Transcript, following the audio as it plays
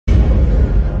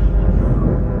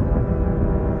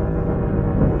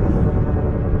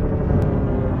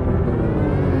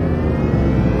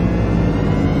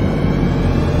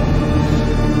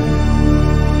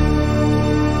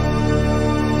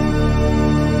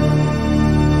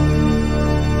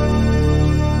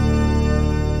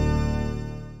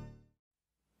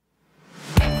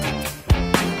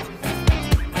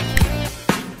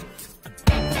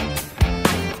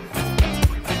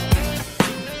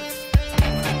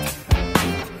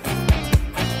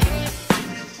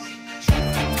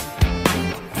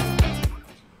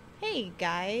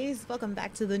guys? Welcome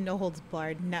back to the No Holds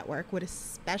Barred Network with a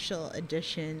special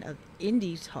edition of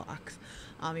Indie Talks.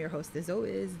 I'm your host, as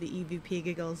always, the EVP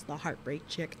Giggles, the Heartbreak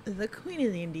Chick, the Queen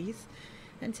of the Indies.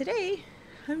 And today,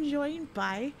 I'm joined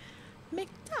by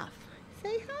McDuff.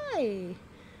 Say hi.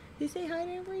 You say hi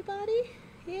to everybody?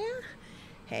 Yeah?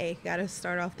 Hey, gotta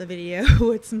start off the video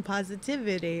with some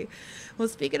positivity. Well,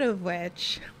 speaking of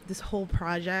which, this whole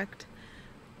project,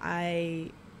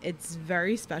 it's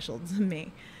very special to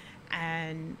me.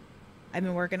 And I've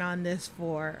been working on this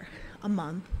for a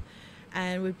month,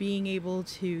 and with being able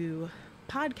to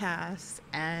podcast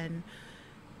and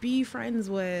be friends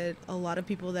with a lot of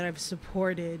people that I've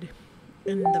supported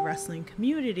in the wrestling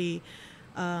community,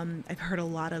 I've heard a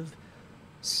lot of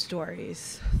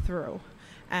stories through,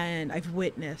 and I've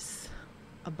witnessed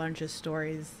a bunch of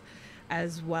stories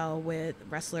as well with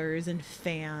wrestlers and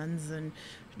fans and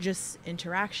just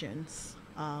interactions.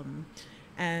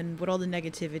 And with all the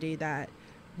negativity that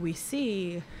we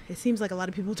see, it seems like a lot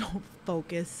of people don't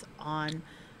focus on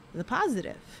the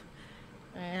positive.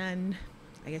 And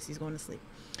I guess he's going to sleep.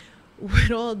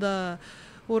 With all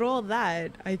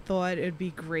that, I thought it'd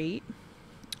be great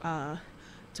to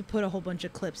put a whole bunch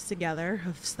of clips together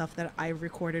of stuff that I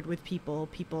recorded with people.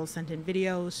 People sent in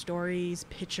videos, stories,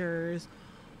 pictures,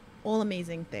 all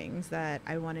amazing things that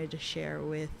I wanted to share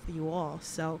with you all.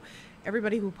 So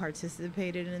everybody who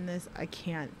participated in this, I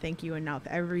can't thank you enough.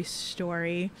 Every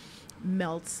story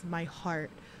melts my heart.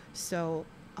 So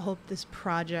I hope this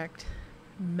project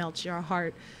melts your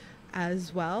heart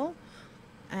as well.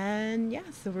 And yeah,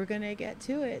 so we're going to get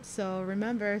to it. So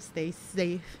remember, stay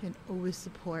safe and always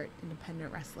support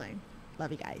independent wrestling.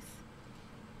 Love you guys.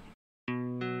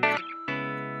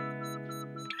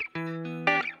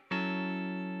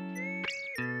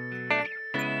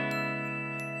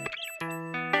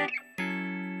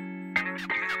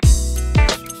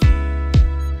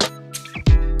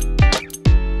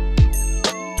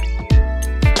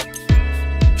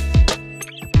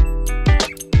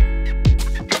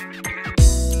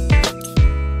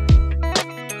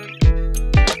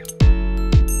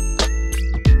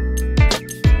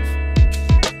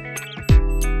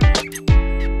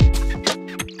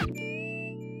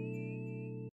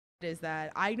 Is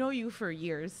that I know you for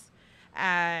years,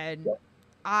 and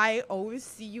I always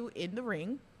see you in the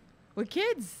ring with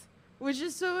kids, which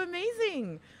is so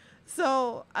amazing.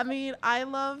 So, I mean, I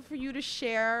love for you to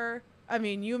share. I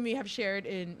mean, you and me have shared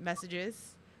in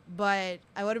messages, but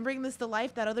I want to bring this to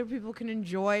life that other people can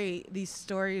enjoy these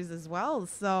stories as well.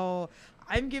 So,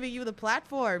 I'm giving you the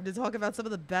platform to talk about some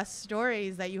of the best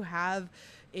stories that you have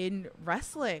in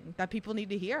wrestling that people need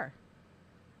to hear.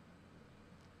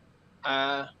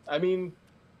 I mean,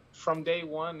 from day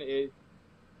one,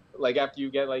 like after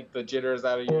you get like the jitters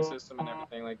out of your system and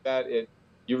everything like that,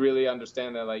 you really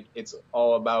understand that like it's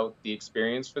all about the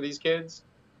experience for these kids.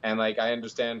 And like I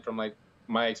understand from like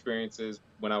my experiences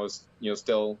when I was,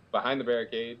 still behind the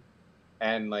barricade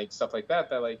and like stuff like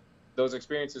that, that like those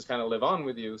experiences kind of live on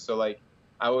with you. So like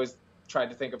I always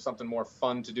tried to think of something more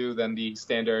fun to do than the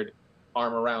standard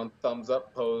arm around thumbs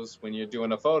up pose when you're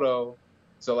doing a photo.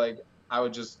 So like I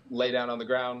would just lay down on the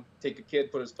ground, take a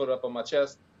kid, put his foot up on my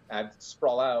chest, I'd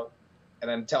sprawl out,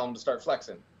 and then tell him to start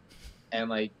flexing. And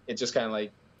like it just kind of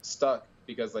like stuck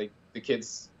because like the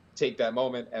kids take that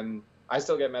moment, and I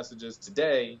still get messages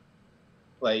today,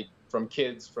 like from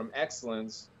kids from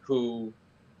Excellence who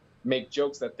make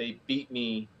jokes that they beat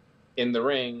me in the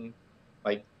ring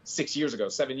like 6 years ago,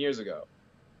 7 years ago.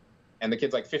 And the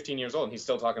kid's like 15 years old, and he's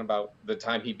still talking about the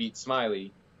time he beat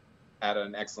Smiley at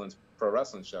an Excellence pro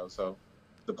wrestling show. So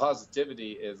the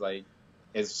positivity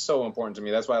is so important to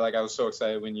me. That's why like I was so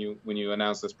excited when you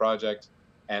announced this project,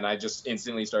 and I just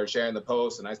instantly started sharing the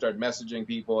posts and I started messaging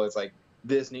people. It's like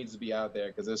this needs to be out there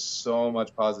because there's so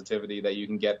much positivity that you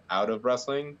can get out of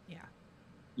wrestling.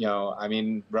 Yeah. I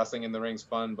mean, wrestling in the ring's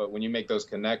fun, but when you make those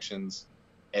connections,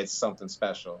 it's something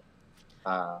special.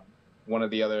 One of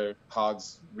the other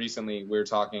hogs recently, we were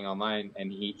talking online,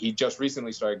 and he just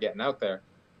recently started getting out there.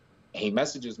 And he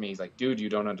messages me. He's like, dude, you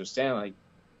don't understand. Like,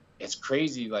 it's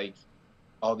crazy. Like,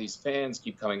 all these fans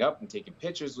keep coming up and taking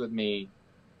pictures with me.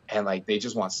 And, like, they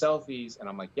just want selfies. And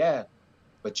I'm like, yeah,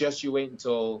 but just you wait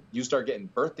until you start getting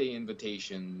birthday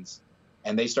invitations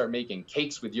and they start making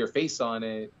cakes with your face on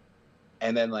it.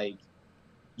 And then, like,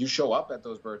 you show up at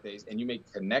those birthdays and you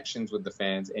make connections with the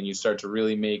fans and you start to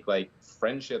really make, like,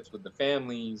 friendships with the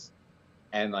families.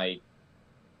 And, like,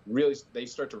 really they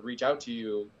start to reach out to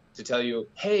you to tell you,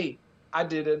 hey, I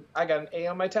got an A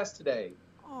on my test today.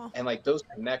 Aww. And like those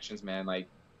connections, man, like,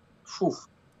 whew,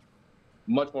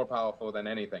 much more powerful than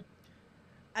anything.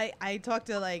 I talked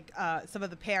to like some of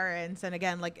the parents, and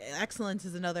again, like excellence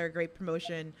is another great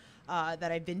promotion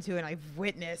that I've been to, and I've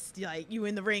witnessed like you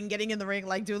in the ring, getting in the ring,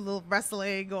 like doing a little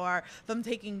wrestling, or them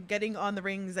getting on the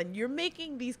rings, and you're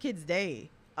making these kids' day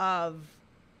of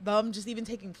them just even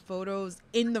taking photos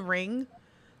in the ring.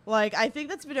 Like I think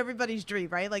that's been everybody's dream,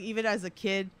 right? Like even as a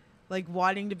kid, like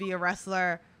wanting to be a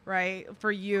wrestler, right?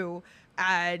 For you,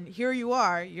 and here you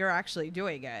are, you're actually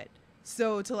doing it.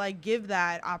 So to like give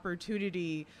that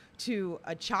opportunity to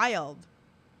a child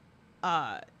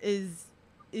is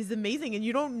amazing, and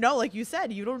you don't know, like you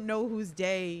said, you don't know whose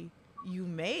day you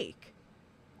make.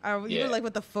 Or even Yeah. like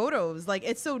with the photos, like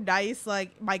it's so nice.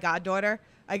 Like my goddaughter,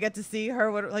 I get to see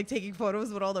her like taking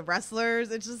photos with all the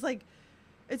wrestlers. It's just like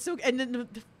it's so, and then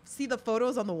to see the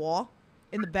photos on the wall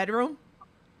in the bedroom,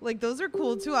 like those are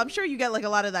cool too. I'm sure you get like a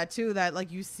lot of that too. That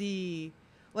like you see,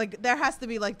 like there has to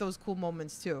be like those cool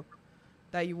moments too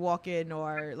that you walk in,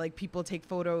 or like people take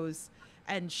photos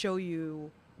and show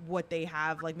you what they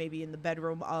have, like maybe in the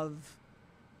bedroom of,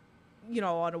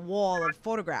 on a wall of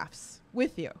photographs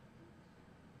with you.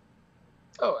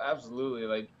 Oh,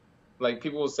 absolutely. Like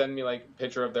people will send me like a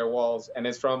picture of their walls, and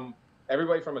it's from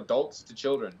everybody from adults to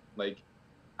children. Like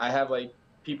I have like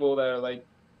people that are like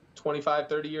 25,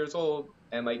 30 years old,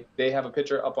 and like they have a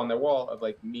picture up on their wall of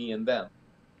like me and them.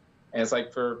 And it's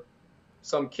like for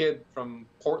some kid from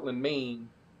Portland, Maine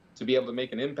to be able to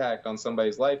make an impact on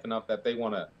somebody's life enough that they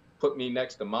want to put me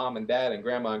next to mom and dad and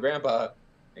grandma and grandpa,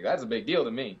 like that's a big deal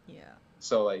to me. Yeah.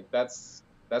 So like that's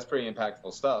pretty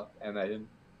impactful stuff. And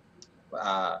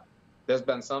uh, there's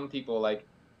been some people like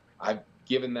I've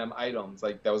given them items.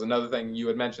 Like that was another thing you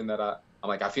had mentioned that I'm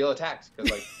like I feel attacked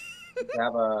because like I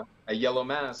have a yellow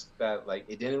mask that like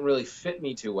it didn't really fit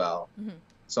me too well. Mm-hmm.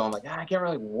 So I'm like I can't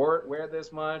really wear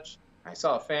this much. I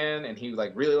saw a fan and he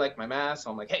like really liked my mask.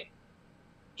 So I'm like, hey,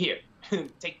 here,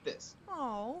 take this.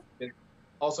 Oh. There's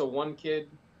also one kid,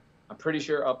 I'm pretty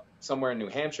sure up somewhere in New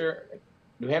Hampshire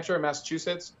or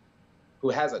Massachusetts,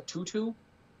 who has a tutu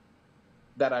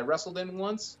that I wrestled in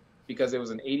once because it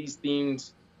was an 80s themed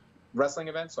wrestling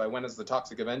event. So I went as the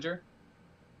Toxic Avenger.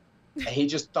 And he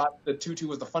just thought the tutu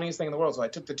was the funniest thing in the world. So I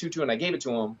took the tutu and I gave it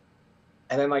to him.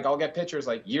 And then like I'll get pictures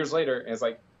like years later and it's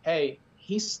like, hey,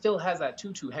 he still has that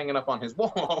tutu hanging up on his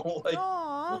wall. Like,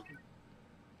 Aw.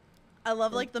 I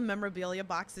love like the memorabilia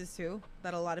boxes too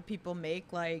that a lot of people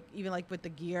make, like even like with the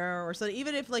gear, or so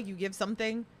even if like you give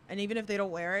something and even if they don't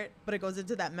wear it, but it goes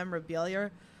into that memorabilia,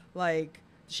 like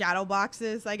shadow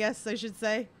boxes, I guess I should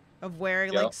say, of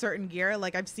wearing yeah, like certain gear.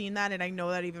 Like I've seen that, and I know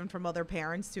that even from other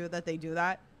parents too, that they do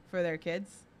that for their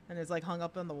kids, and it's like hung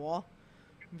up on the wall,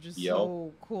 which is yep.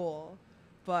 so cool.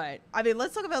 But I mean,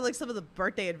 let's talk about like some of the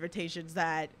birthday invitations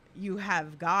that you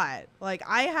have got. Like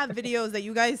I have videos that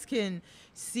you guys can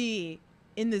see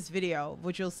in this video,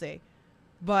 which you'll see.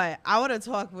 But I want to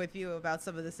talk with you about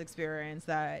some of this experience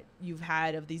that you've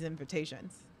had of these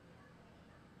invitations.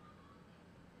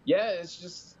 Yeah, it's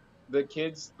just the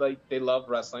kids like they love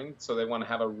wrestling, so they want to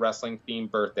have a wrestling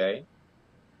themed birthday.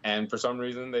 And for some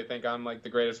reason they think I'm like the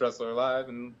greatest wrestler alive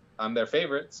and I'm their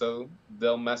favorite. So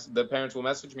the parents will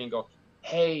message me and go,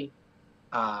 hey,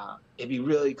 it'd be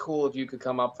really cool if you could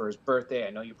come up for his birthday.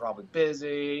 I know you're probably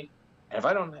busy. And if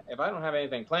I don't have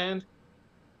anything planned,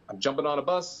 I'm jumping on a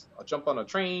bus, I'll jump on a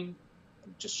train,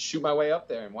 and just shoot my way up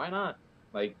there. And why not?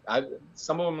 Like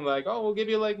some of them are like, oh, we'll give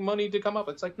you like money to come up.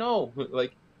 It's like, no,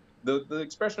 like the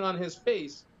expression on his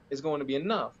face is going to be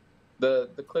enough. The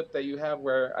clip that you have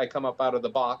where I come up out of the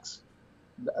box,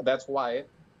 that's Wyatt.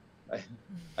 I,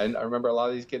 I remember a lot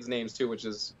of these kids' names too, which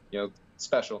is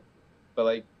special. But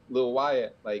like little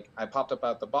Wyatt, like I popped up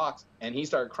out the box and he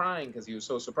started crying because he was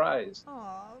so surprised.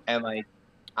 Aww. And like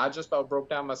I just about broke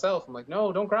down myself. I'm like,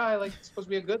 no, don't cry. Like it's supposed to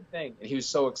be a good thing. And he was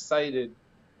so excited.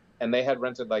 And they had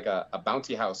rented like a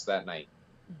bouncy house that night.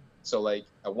 So like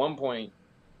at one point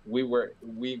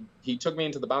he took me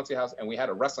into the bouncy house and we had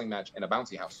a wrestling match in a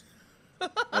bouncy house.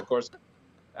 And of course,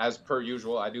 as per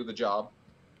usual, I do the job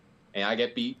and I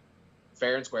get beat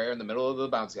fair and square in the middle of the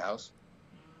bouncy house.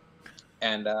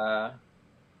 And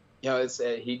it's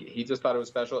he just thought it was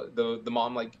special. The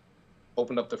mom like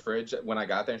opened up the fridge when I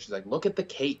got there and she's like, look at the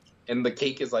cake. And the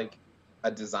cake is like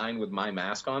a design with my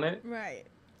mask on it. Right.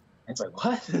 And it's like,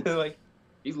 what? Like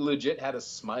he legit had a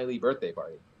smiley birthday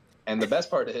party. And the best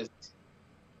part is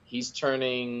he's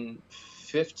turning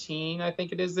 15, I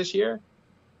think it is this year.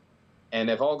 And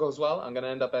if all goes well, I'm going to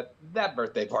end up at that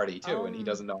birthday party too. And he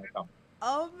doesn't know I'm coming.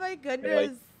 Oh my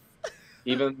goodness. Like,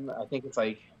 even I think it's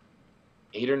like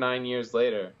 8 or 9 years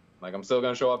later, like I'm still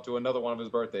going to show up to another one of his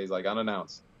birthdays, like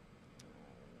unannounced.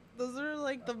 Those are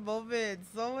like the moments.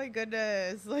 Oh my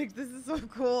goodness. Like this is so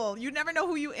cool. You never know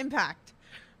who you impact,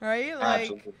 right? Like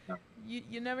Absolutely not.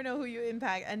 you never know who you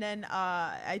impact. And then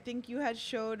I think you had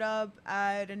showed up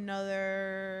at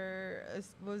another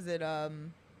what was it? I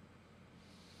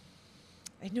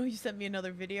know you sent me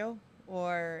another video,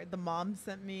 or the mom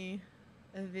sent me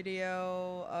a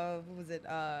video of what was it?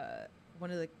 One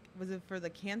of the was it for the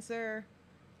cancer?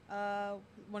 Uh,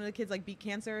 one of the kids like beat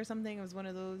cancer or something. It was one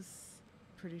of those.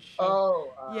 Pretty sure.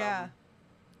 Oh, Yeah.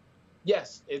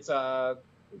 yes, it's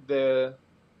the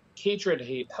Hatred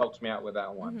Hate helped me out with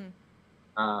that one.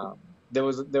 Mm-hmm. Um, there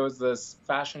was this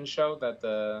fashion show that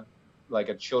the like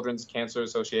a Children's Cancer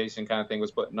Association kind of thing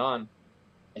was putting on,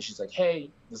 and she's like, "Hey,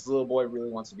 this little boy really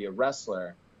wants to be a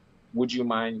wrestler. Would you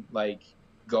mind like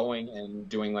going and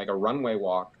doing like a runway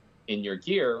walk in your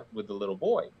gear with the little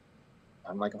boy?"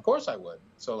 I'm like, "Of course I would."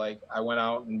 So like I went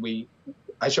out and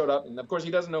I showed up, and of course he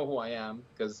doesn't know who I am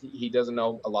because he doesn't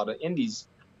know a lot of indies,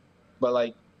 but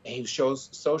like he was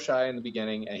so shy in the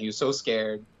beginning and he was so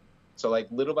scared. So like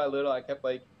little by little I kept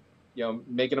like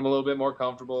making him a little bit more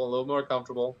comfortable, a little more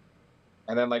comfortable.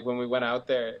 And then like when we went out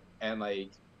there and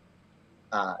like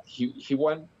he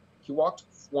walked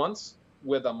once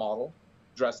with a model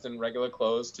dressed in regular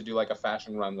clothes to do like a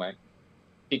fashion runway.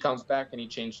 He comes back and he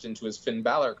changed into his Finn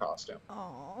Balor costume.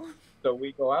 Oh. So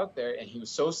we go out there and he was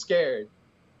so scared,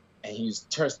 and he was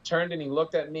turned and he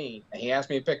looked at me and he asked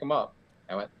me to pick him up.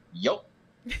 I went, "Yup."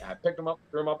 I picked him up,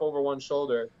 threw him up over one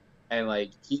shoulder, and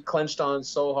like he clenched on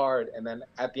so hard. And then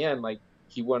at the end, like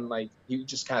he wouldn't like he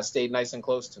just kind of stayed nice and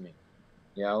close to me.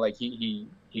 Like he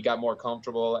got more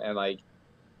comfortable, and like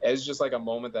it was just like a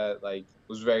moment that like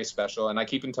was very special. And I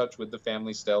keep in touch with the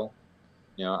family still.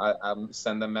 I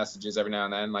send them messages every now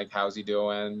and then, like how's he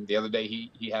doing. The other day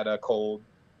he had a cold,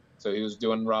 so he was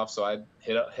doing rough. So I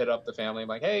hit up the family. I'm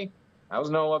like, "Hey, how's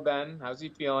Noah Ben? How's he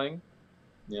feeling?"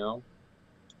 You know,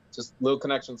 just little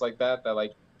connections like that. That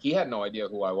like he had no idea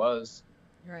who I was,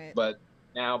 Right. but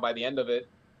now by the end of it,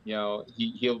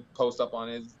 he'll post up on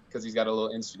his because he's got a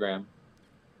little Instagram.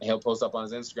 And he'll post up on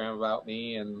his Instagram about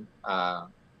me and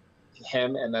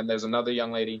him. And then there's another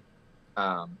young lady,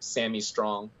 Sammy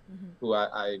Strong, Mm-hmm. who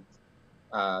I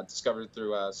discovered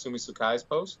through Sumi Sukai's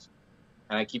post.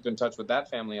 And I keep in touch with that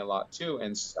family a lot too.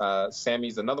 And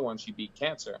Sammy's another one. She beat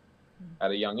cancer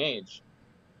at a young age.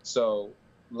 So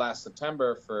last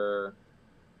September for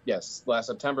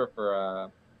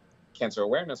Cancer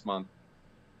Awareness Month,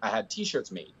 I had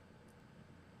T-shirts made.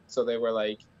 So they were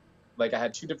like I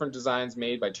had two different designs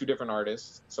made by two different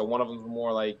artists. So one of them was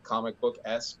more like comic book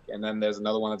esque, and then there's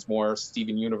another one that's more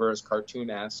Steven Universe cartoon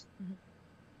esque. Mm-hmm.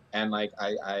 And like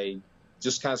I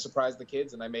just kind of surprised the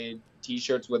kids, and I made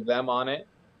T-shirts with them on it,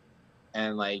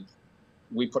 and like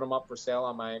we put them up for sale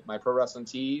on my pro wrestling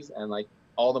tees, and like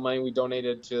all the money we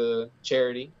donated to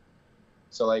charity.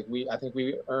 So like I think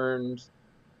we earned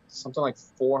something like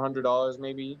 $400,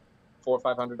 maybe $400 or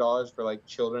 $500 for like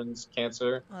children's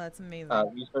cancer Oh, that's amazing.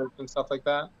 research and stuff like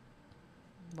that.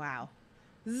 Wow.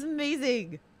 This is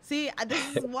amazing. See,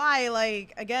 this is why,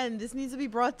 like, again, this needs to be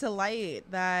brought to light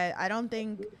that I don't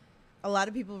think a lot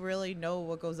of people really know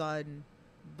what goes on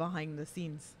behind the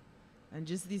scenes. And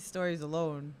just these stories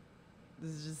alone,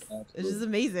 this is just, it's just Absolutely.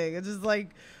 amazing. It's just like,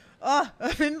 oh,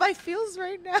 I'm in my feels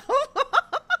right now.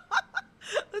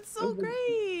 That's so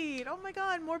great. Oh my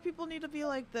God, more people need to be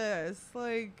like this.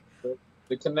 Like,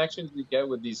 The connections you get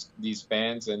with these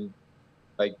fans, and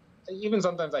like even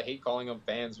sometimes I hate calling them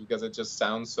fans because it just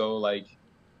sounds so like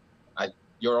I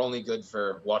you're only good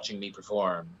for watching me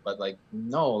perform. But like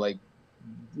no, like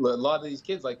a lot of these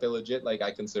kids, like they're legit, like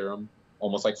I consider them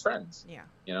almost like friends. yeah.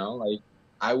 Like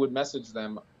I would message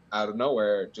them out of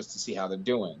nowhere just to see how they're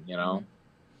doing. Mm-hmm.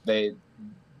 They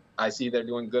I see they're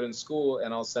doing good in school,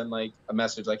 and I'll send like a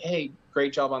message like, "Hey,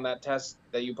 great job on that test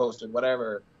that you posted,"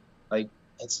 whatever. Like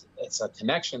it's a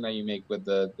connection that you make with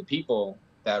the people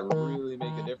that really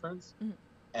make a difference Mm-hmm.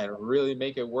 and really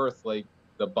make it worth like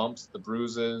the bumps, the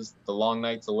bruises, the long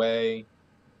nights away,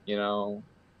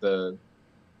 the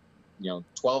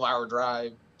 12-hour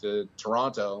drive to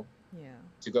Toronto Yeah.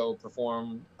 to go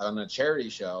perform on a charity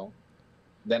show.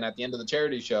 Then at the end of the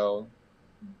charity show,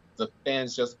 the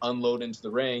fans just unload into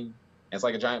the ring. And it's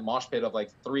like a giant mosh pit of like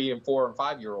 3 and 4 and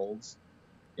 5-year-olds.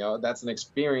 That's an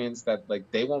experience that like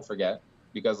they won't forget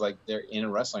because like they're in a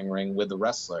wrestling ring with the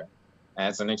wrestler. And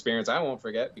it's an experience I won't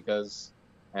forget because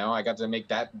I got to make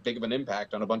that big of an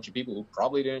impact on a bunch of people who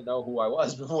probably didn't know who I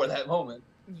was before that moment.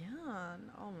 Yeah.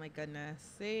 Oh my goodness.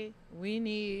 See, we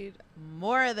need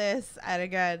more of this. And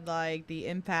again, like the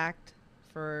impact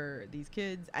for these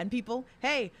kids and people.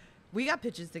 Hey, we got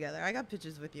pitches together. I got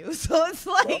pitches with you. So it's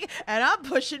like, and I'm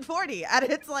pushing 40. And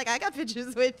it's like, I got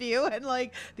pitches with you. And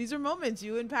like, these are moments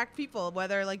you impact people,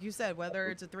 whether, like you said, whether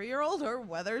it's a 3-year-old or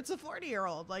whether it's a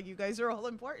 40-year-old. Like, you guys are all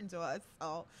important to us.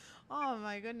 So, oh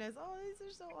my goodness. Oh, these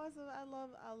are so awesome. I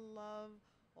love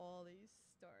all these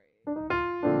stories.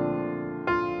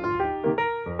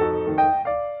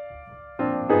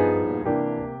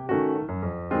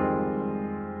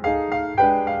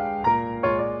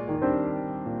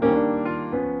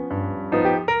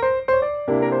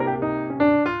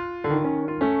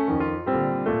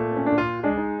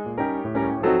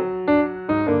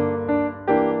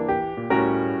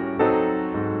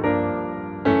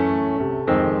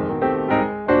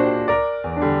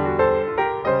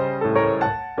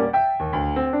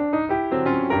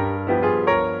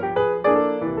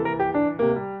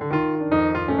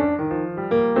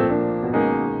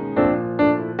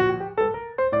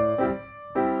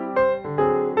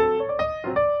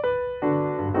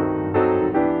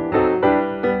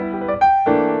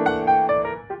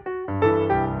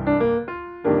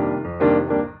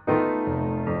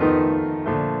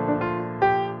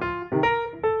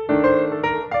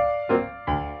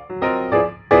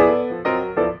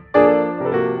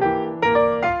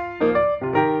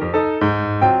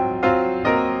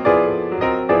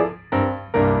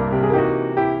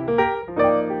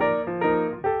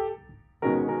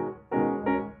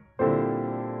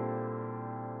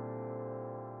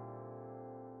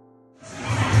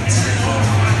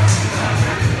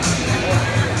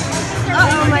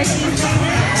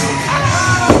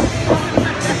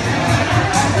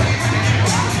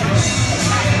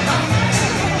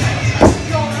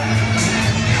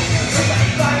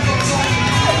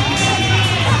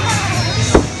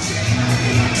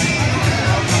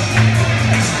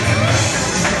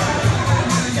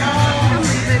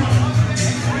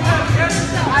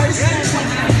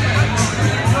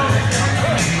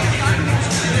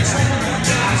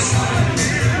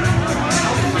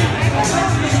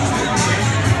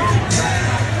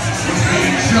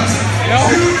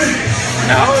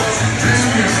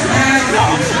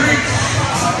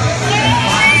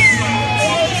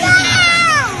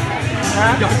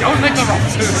 Don't lick the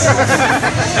ropes.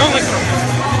 Don't lick the ropes.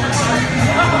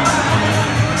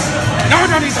 No,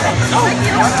 don't eat the ropes. No, you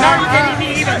can't eat me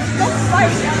either. Don't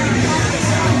fight.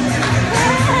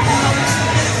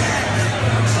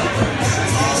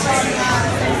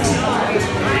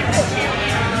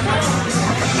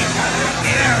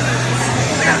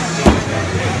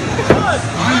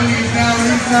 Finally, is now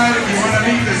inside. If you want to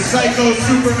meet the Psycho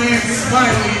Superman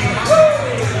Smiley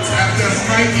after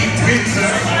Mikey Pizza.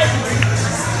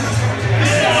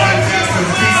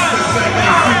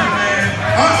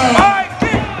 Uh-oh.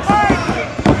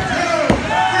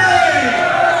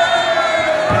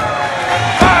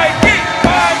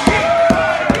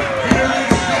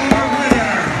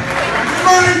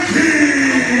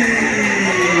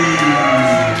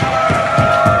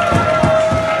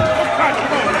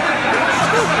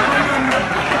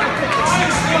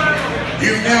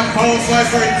 Qualified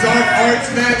for a dark arts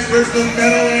match versus the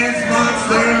Meadowlands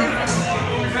Monster.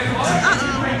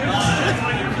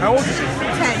 How old is he? 10.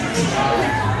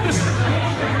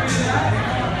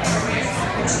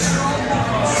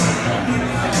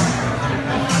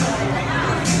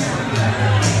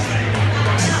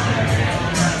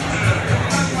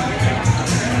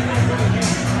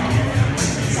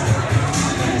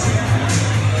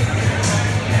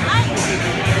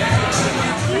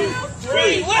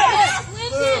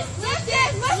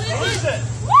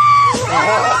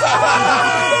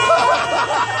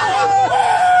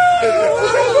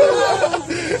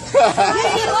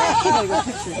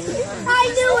 I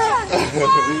knew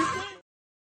it!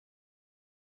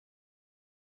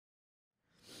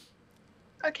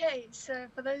 Okay, so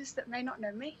for those that may not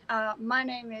know me, my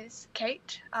name is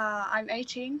Kate. I'm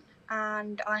 18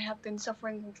 and I have been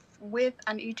suffering with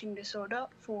an eating disorder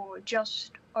for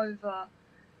just over,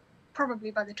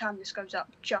 probably by the time this goes up,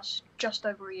 just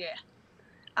over a year.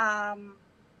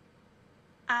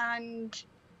 And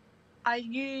I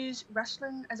use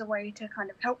wrestling as a way to kind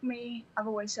of help me. I've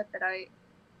always said that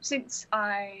since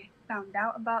I found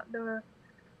out about the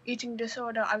eating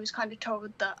disorder, I was kind of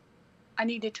told that I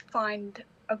needed to find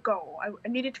a goal. I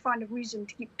needed to find a reason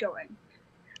to keep going.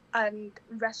 And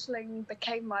wrestling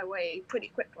became my way pretty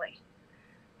quickly.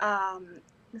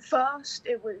 First,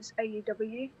 it was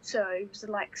AEW, so it was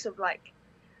the likes of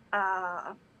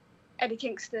Eddie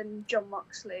Kingston, John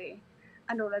Moxley,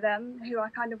 and all of them, who I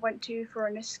kind of went to for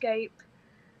an escape.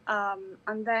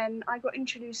 And then I got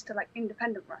introduced to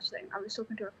independent wrestling. I was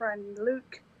talking to a friend,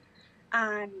 Luke,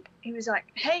 and he was like,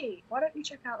 "Hey, why don't you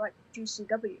check out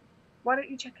GCW?" why don't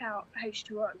you check out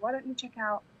H2O? Why don't you check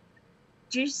out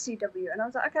GCW? And I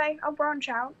was like, okay, I'll branch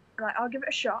out. Like, I'll give it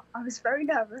a shot. I was very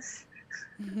nervous.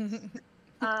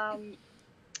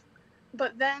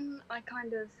 But then I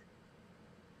kind of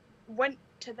went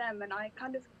to them and I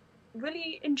kind of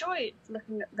really enjoyed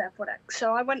looking at their products.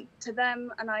 So I went to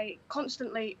them and I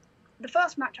constantly, the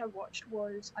first match I watched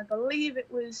was, I believe it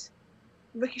was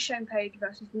Ricochet Page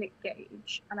versus Nick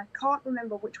Gage. And I can't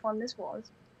remember which one this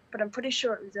was, but I'm pretty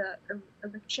sure it was a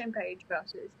Ricochet Page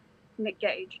versus Nick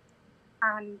Gage.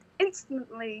 And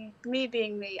instantly, me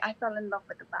being me, I fell in love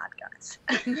with the bad guys.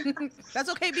 That's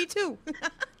okay, me too.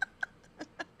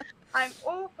 I'm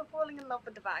all for falling in love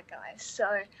with the bad guys.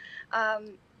 So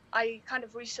I kind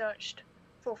of researched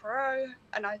 440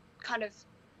 and I kind of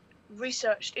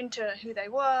researched into who they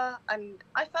were and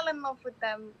I fell in love with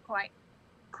them quite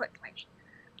quickly.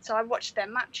 So I watched their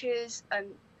matches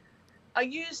and I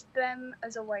used them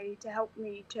as a way to help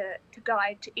me to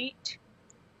guide to eat.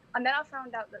 And then I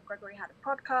found out that Gregory had a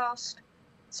podcast.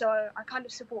 So I kind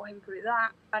of support him through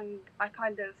that. And I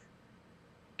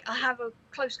have a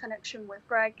close connection with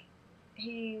Greg.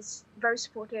 He's very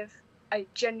supportive. I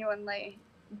genuinely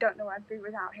don't know where I'd be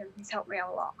without him. He's helped me a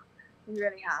lot. He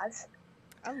really has.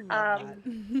 I love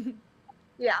that.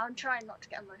 Yeah, I'm trying not to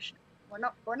get emotional.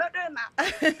 We're not doing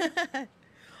that.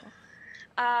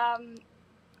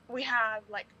 We have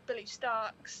like Billy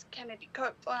Starks, Kennedy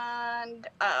Copeland,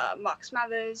 Mark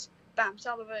Smathers, Bam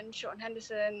Sullivan, Sean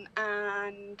Henderson,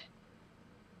 and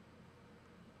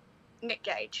Nick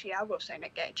Gage. Yeah, I will say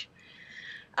Nick Gage.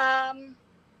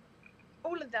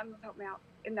 All of them have helped me out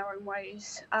in their own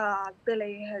ways.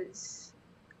 Billy has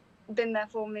been there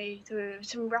for me through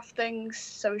some rough things.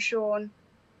 So Sean.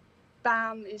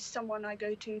 Bam is someone I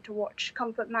go to watch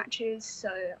comfort matches. So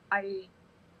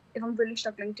if I'm really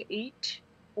struggling to eat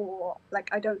or like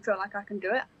I don't feel like I can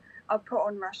do it, I'll put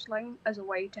on wrestling as a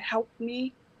way to help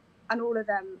me. And all of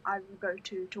them I will go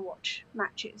to watch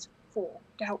matches to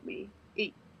help me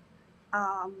eat.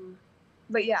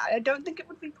 But yeah, I don't think it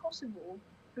would be possible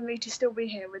for me to still be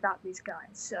here without these guys.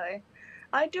 So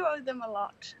I do owe them a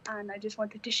lot, and I just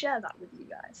wanted to share that with you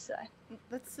guys. So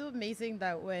that's so amazing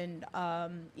that when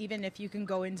even if you can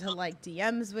go into like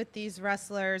DMs with these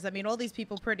wrestlers, I mean, all these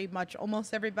people, pretty much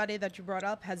almost everybody that you brought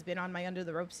up has been on my Under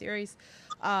the Rope series,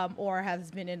 or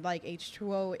has been in like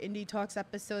H2O Indy Talks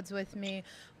episodes with me.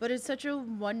 But it's such a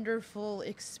wonderful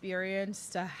experience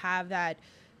to have that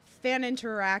fan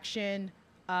interaction,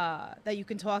 that you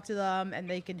can talk to them and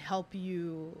they can help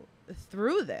you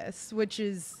through this, which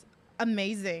is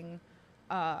amazing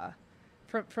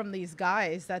from these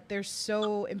guys, that they're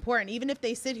so important. Even if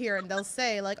they sit here and they'll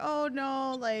say like, oh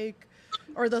no, like,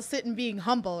 or they'll sit and being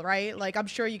humble, right? Like, I'm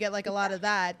sure you get like a lot of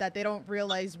that they don't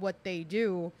realize what they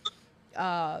do.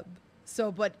 But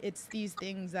it's these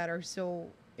things that are so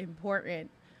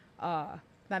important,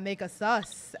 that make us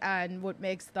and what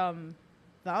makes them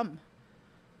them.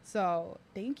 So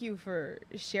thank you for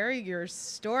sharing your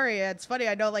story. It's funny,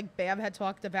 I know like Bam had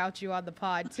talked about you on the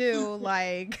pod too,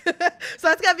 like so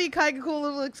that's gotta be kind of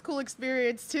cool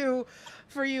experience too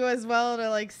for you as well, to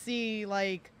like see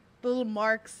like the little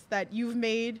marks that you've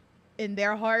made in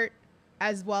their heart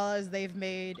as well as they've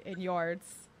made in yours.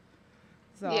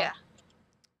 So yeah.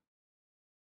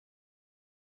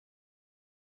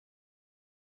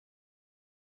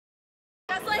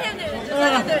 Just let him do it. Just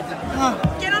let him do it.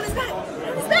 Get on his back. Get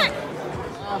on his back.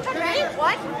 Okay.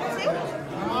 What? Two.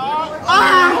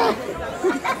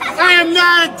 I am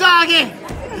not a doggy.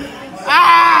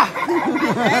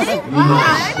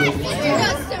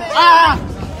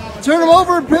 Turn him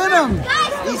over and pin him.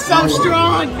 He's so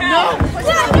strong. No. You're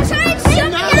trying to shoot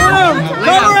me. Cover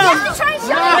him.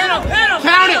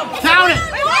 Count it. Count it.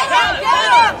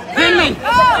 Pin me.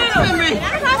 Pin me. 1, 2, 3.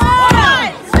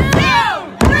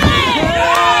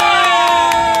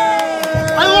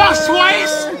 I lost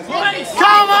twice.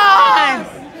 Come on.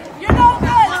 You're no good.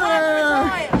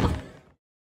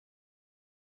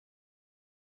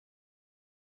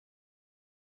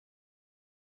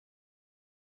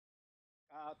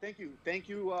 Thank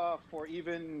you for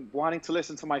even wanting to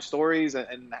listen to my stories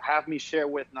and have me share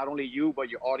with not only you but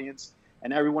your audience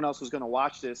and everyone else who's going to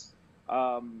watch this.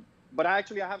 But I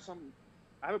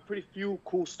have a pretty few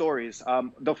cool stories.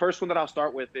 The first one that I'll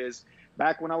start with is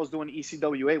back when I was doing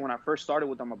ECWA, when I first started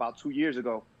with them about 2 years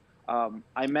ago.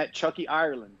 I met Chucky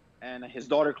Ireland and his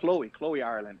daughter Chloe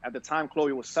Ireland. At the time,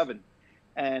 Chloe was 7.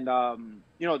 And,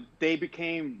 they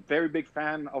became very big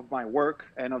fan of my work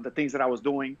and of the things that I was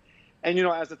doing. And,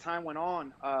 as the time went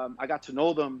on, I got to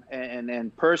know them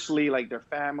and personally, like their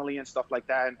family and stuff like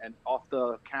that, and off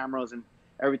the cameras and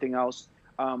everything else,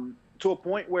 to a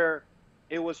point where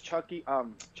it was Chucky's.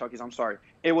 I'm sorry.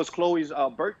 It was Chloe's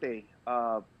birthday.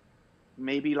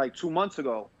 Maybe like 2 months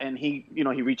ago, and he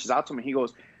reaches out to me. He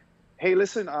goes, "Hey,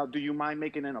 listen, do you mind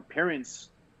making an appearance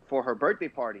for her birthday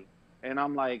party?" And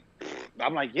I'm like,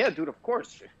 "Yeah, dude, of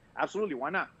course, absolutely,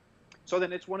 why not?" So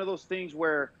then it's one of those things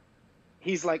where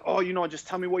he's like, "Oh, just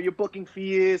tell me what your booking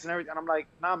fee is and everything." And I'm like,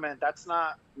 "Nah, man, that's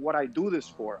not what I do this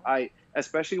for.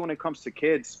 Especially when it comes to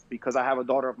kids, because I have a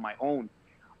daughter of my own.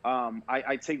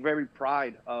 I take very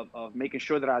pride of making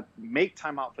sure that I make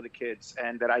time out for the kids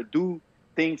and that I do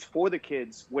things for the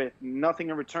kids with nothing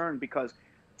in return, because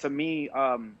to me,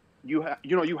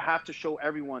 you have to show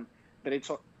everyone that it's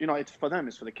for them,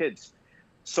 it's for the kids."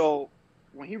 So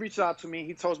when he reaches out to me,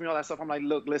 he tells me all that stuff. I'm like,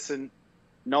 "Look, listen,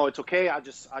 no, it's okay. I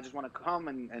just want to come,"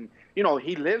 and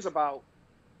he lives about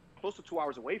close to 2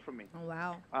 hours away from me. Oh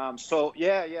wow. So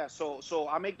yeah. So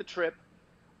I make the trip.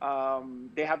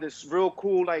 They have this real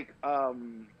cool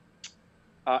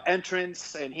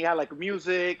entrance, and he had like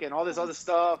music and all this other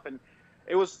stuff, and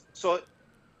it was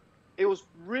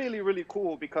really, really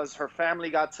cool because her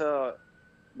family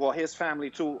his family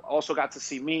too also got to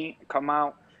see me come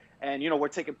out, and we're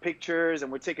taking pictures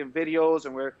and we're taking videos,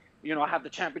 and I have the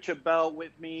championship belt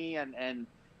with me, and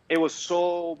it was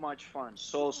so much fun,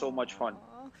 so much fun.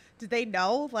 Did they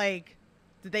know?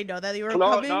 Did they know that you were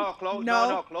Chloe, coming?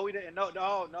 no, Chloe didn't know.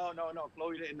 No,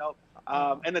 Chloe didn't know.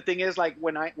 And the thing is, like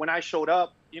when I showed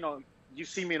up, you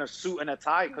see me in a suit and a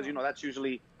tie, because that's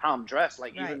usually how I'm dressed.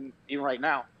 Like Right. even right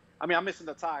now, I mean, I'm missing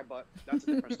the tie, but that's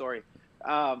a different story.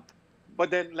 But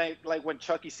then like when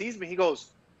Chucky sees me, he goes,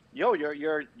 "Yo,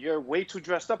 you're way too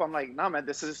dressed up." I'm like, "Nah, man,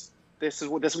 this is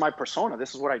my persona.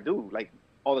 This is what I do, like,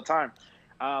 all the time."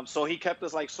 So he kept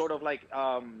us sort of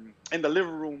in the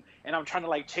living room, and I'm trying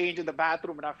to change in the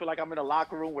bathroom, and I feel like I'm in a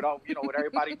locker room without with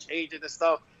everybody changing and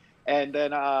stuff. And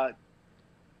then I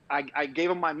gave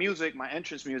him my music, my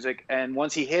entrance music, and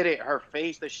once he hit it, her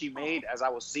face that she made as I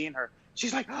was seeing her,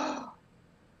 she's like,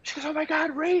 she goes, "Oh my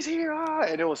God, Ray's here!"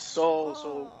 And it was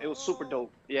it was super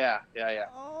dope. Yeah.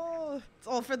 Oh, it's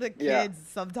all for the kids Yeah.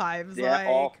 sometimes.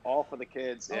 Yeah, all for the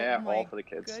kids. Yeah, all for the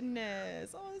kids.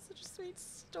 Goodness. Oh, it's such a sweet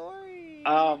story.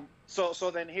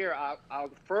 So then here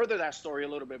I'll further that story a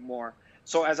little bit more.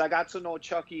 So as I got to know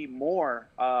Chucky more,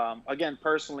 again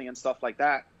personally and stuff like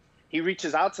that, he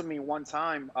reaches out to me one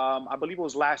time. I believe it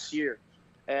was last year,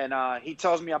 and he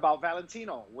tells me about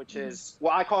Valentino, which is,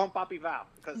 well, I call him Papi Val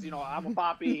because I'm a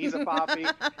Papi, he's a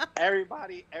Papi.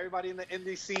 Everybody in the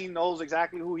indie scene knows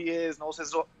exactly who he is, knows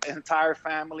his entire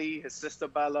family, his sister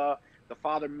Bella, the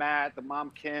father Matt, the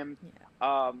mom Kim.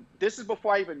 Yeah. This is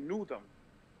before I even knew them.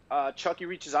 Chucky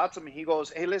reaches out to me. He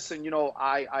goes, "Hey, listen,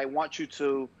 I want you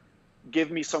to give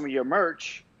me some of your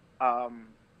merch, and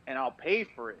I'll pay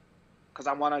for it because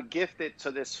I want to gift it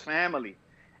to this family."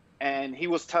 And he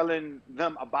was telling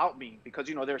them about me because,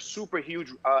 they're super huge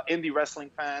indie wrestling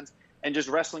fans and just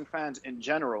wrestling fans in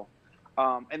general.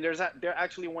 And they're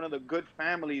actually one of the good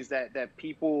families that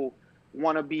people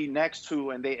want to be next to,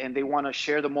 and they want to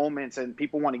share the moments, and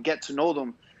people want to get to know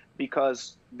them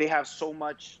because they have so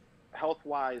much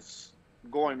health-wise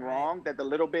going wrong that the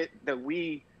little bit that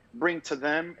we bring to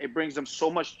them, it brings them so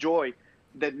much joy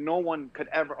that no one could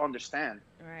ever understand.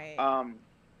 Right.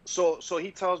 So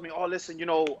he tells me, "Oh, listen,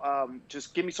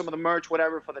 just give me some of the merch,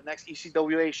 whatever, for the next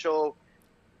ECWA show,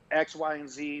 X, Y, and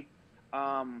Z."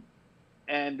 And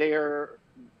they're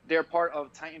part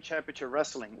of Titan Championship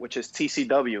Wrestling, which is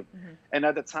TCW. Mm-hmm. And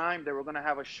at the time, they were going to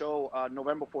have a show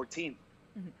November 14th.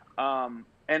 Mm-hmm.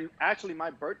 And actually, my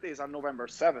birthday is on November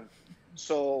 7th.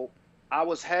 So I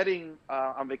was heading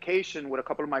on vacation with a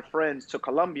couple of my friends to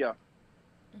Colombia.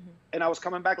 Mm-hmm. And I was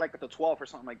coming back at the 12th or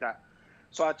something like that.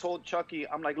 So I told Chucky,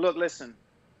 I'm like, "Look, listen,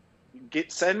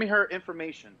 send me her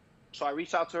information." So I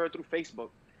reached out to her through Facebook.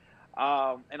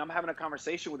 And I'm having a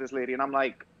conversation with this lady. And I'm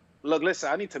like, "Look,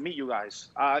 listen, I need to meet you guys.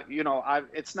 For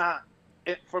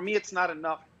me, it's not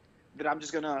enough that I'm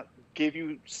just going to give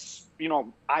you,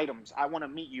 items. I want to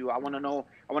meet you. I want to know.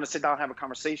 I want to sit down and have a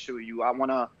conversation with you. I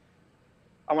want to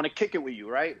kick it with you,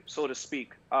 right? So to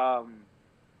speak."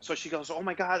 So she goes, "Oh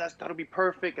my God, that'll be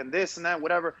perfect." And this and that,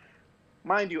 whatever.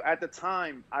 Mind you, at the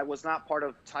time, I was not part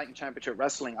of Titan Championship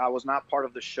Wrestling. I was not part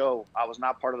of the show. I was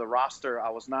not part of the roster. I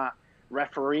was not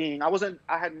refereeing. I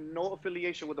had no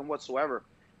affiliation with them whatsoever.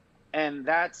 And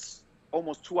that's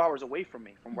almost 2 hours away from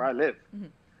me, from where I live. Mm-hmm.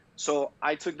 So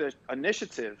I took the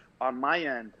initiative on my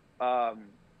end, to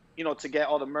get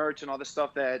all the merch and all the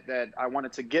stuff that I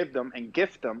wanted to give them and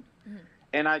gift them. Mm-hmm.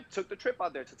 And I took the trip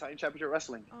out there to Titan Championship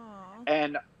Wrestling. Aww.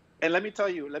 And let me tell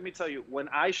you, when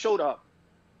I showed up,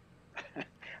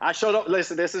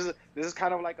 listen, this is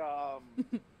kind of like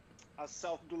a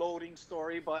self-gloating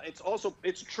story, but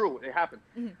it's true. It happened.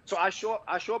 So I show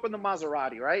up in the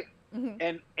Maserati, right?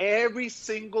 And every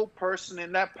single person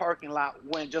in that parking lot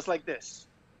went just like this.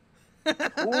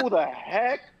 Who the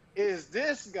heck is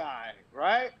this guy,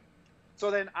 right? So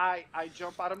then I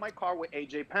jump out of my car with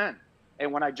AJ Penn.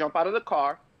 And when I jump out of the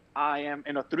car, I am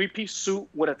in a 3-piece suit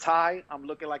with a tie. I'm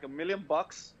looking like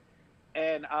 $1,000,000.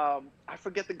 And I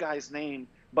forget the guy's name,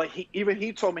 but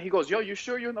he told me, he goes, "Yo, you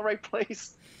sure you're in the right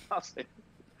place?" I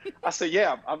said,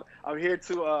 "Yeah, I'm here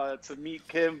to meet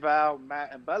Kim, Val,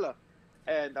 Matt, and Bella."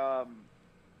 And I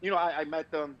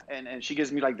met them, and she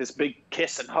gives me like this big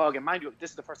kiss and hug. And mind you,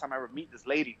 this is the first time I ever meet this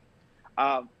lady.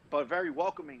 But very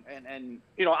welcoming, and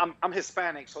I'm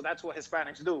Hispanic, so that's what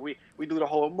Hispanics do. We do the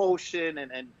whole emotion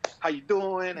and how you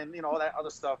doing, and all that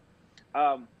other stuff.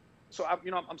 So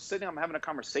I'm sitting, I'm having a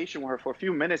conversation with her for a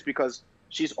few minutes because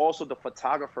she's also the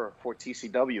photographer for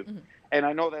TCW, and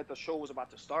I know that the show was about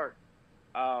to start.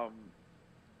 So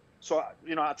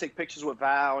I take pictures with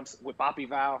Val, and with Papi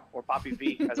Val, or Papi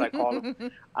V as I call him,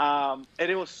 and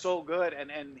it was so good,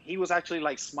 and he was actually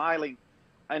like smiling.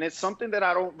 And it's something that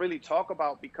I don't really talk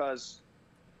about because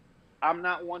I'm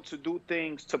not one to do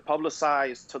things to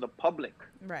publicize to the public,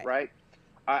 right?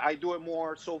 I do it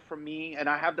more so for me, and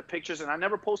I have the pictures, and I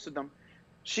never posted them.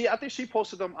 I think she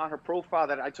posted them on her profile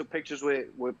that I took pictures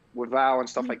with Val and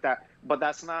stuff like that. But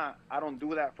I don't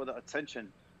do that for the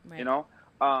attention, I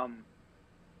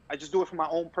just do it for my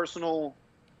own personal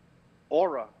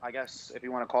aura, I guess, if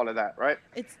you want to call it that, right?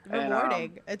 It's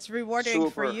rewarding. It's rewarding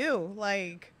for super. you,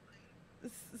 like.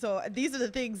 So these are the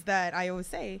things that I always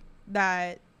say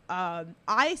that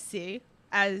I see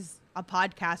as a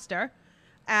podcaster,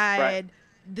 and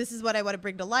this is what I want to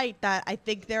bring to light, that I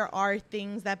think there are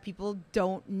things that people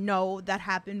don't know that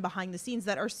happen behind the scenes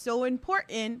that are so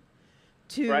important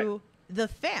to the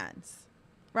fans,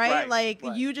 right? Like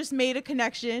you just made a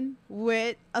connection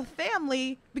with a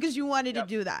family because you wanted to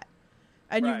do that,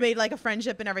 and you've made like a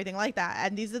friendship and everything like that.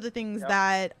 And these are the things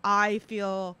that I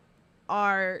feel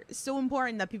are so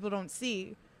important that people don't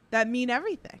see, that mean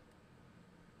everything.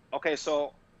 Okay,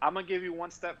 so I'm gonna give you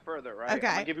one step further, right? Okay.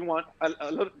 I'm gonna give you one a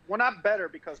little, well, not better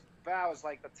because Val is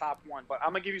like the top one, but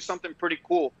I'm gonna give you something pretty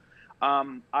cool.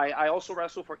 I also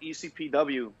wrestle for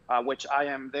ECPW, which I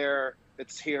am there.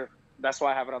 It's here. That's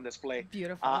why I have it on display.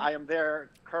 Beautiful. I am their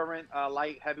current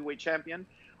light heavyweight champion.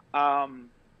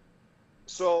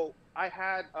 So I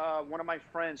had one of my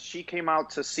friends. She came out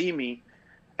to see me.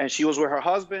 And she was with her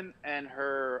husband and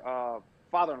her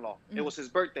father-in-law. It was his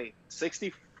birthday,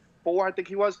 64, I think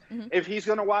he was. If he's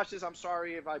going to watch this, I'm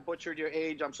sorry if I butchered your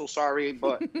age. I'm so sorry,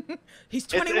 but he's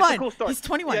 21. It's a cool story. He's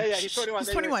 21. Yeah, he's 21.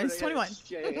 He's 21. He's 21.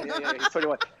 Yeah, he's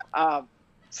 21.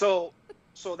 So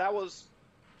that was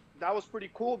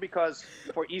pretty cool because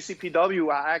for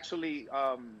ECPW, I actually,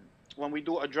 when we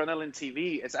do Adrenaline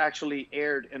TV, it's actually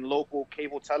aired in local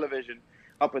cable television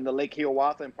up in the Lake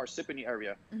Hiawatha and Parsippany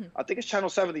area. I think it's channel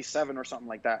 77 or something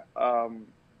like that.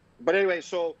 But anyway,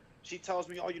 so she tells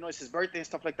me, it's his birthday and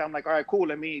stuff like that. I'm like, all right, cool.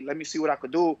 Let me see what I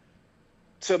could do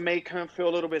to make him feel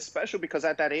a little bit special, because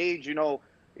at that age, your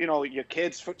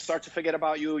kids start to forget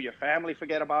about you, your family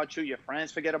forget about you, your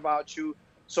friends forget about you.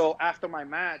 So after my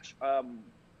match, I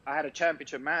had a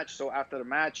championship match. So after the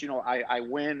match, I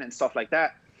win and stuff like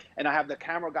that. And I have the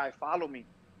camera guy follow me,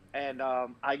 and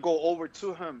I go over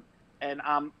to him. And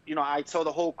I tell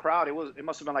the whole crowd, it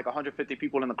must have been like 150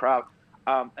 people in the crowd.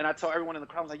 And I tell everyone in the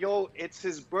crowd, I was like, yo, it's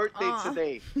his birthday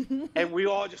today. And we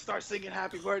all just start singing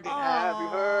happy birthday, happy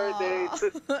birthday.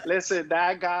 Listen,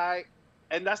 that guy,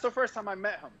 and that's the first time I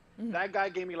met him. That guy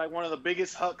gave me like one of the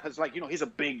biggest hugs, because he's a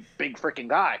big freaking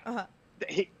guy.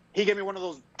 He gave me one of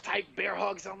those tight bear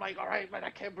hugs. I'm like, all right, man,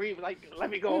 I can't breathe. Like, let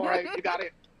me go. All right, you got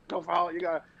it. Go for all you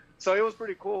got it. So it was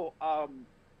pretty cool.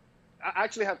 I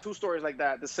actually have two stories like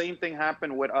that. The same thing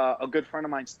happened with a good friend of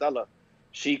mine, Stella.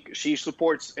 She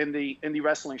supports indie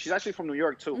wrestling. She's actually from New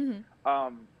York too.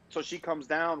 So she comes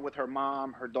down with her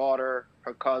mom, her daughter,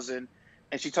 her cousin,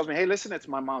 and she tells me, "Hey, listen, it's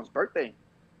my mom's birthday."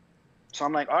 So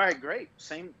I'm like, "All right, great."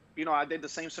 Same, I did the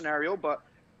same scenario, but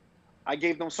I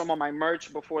gave them some of my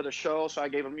merch before the show. So I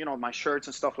gave them, my shirts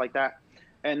and stuff like that.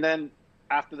 And then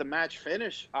after the match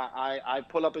finished, I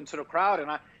pull up into the crowd and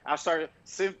I started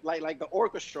like the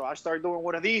orchestra. I started doing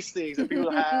one of these things, and people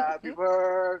happy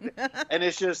birthday, and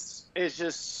it's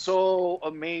just so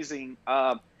amazing.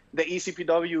 The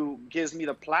ECPW gives me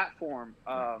the platform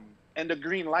and the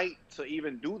green light to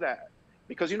even do that,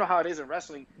 because you know how it is in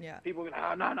wrestling. Yeah. People be like,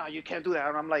 "Oh, no, you can't do that,"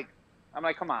 and I'm like,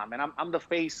 come on, man, I'm the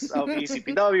face of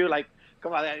ECPW, like,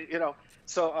 come on,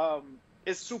 So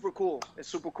it's super cool. It's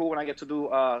super cool when I get to do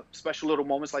special little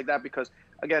moments like that, because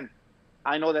again,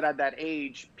 I know that at that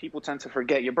age, people tend to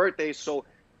forget your birthday. So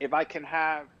if I can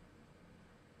have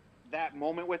that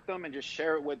moment with them and just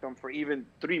share it with them for even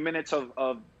 3 minutes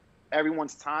of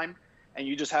everyone's time, and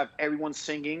you just have everyone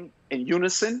singing in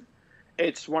unison,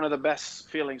 it's one of the best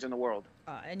feelings in the world.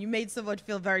 And you made someone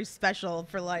feel very special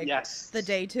for like Yes. the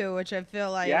day too, which I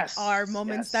feel like Yes. are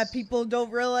moments that people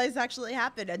don't realize actually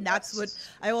happen, and that's what Yes.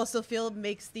 I also feel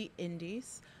makes the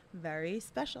Indies very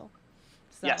special.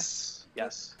 So, Yes.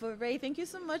 Yes. But Ray, thank you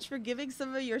so much for giving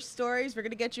some of your stories. We're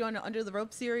gonna get you on the Under the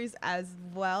Rope series as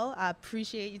well. I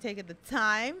appreciate you taking the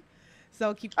time.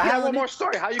 So keep. I have one more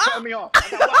story. How you cutting me off?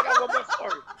 I got one more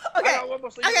story. Okay. One more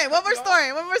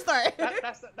story.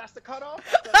 That's the cutoff.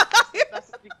 You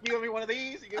give me one of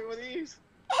these. You give me one of these.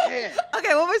 Yeah.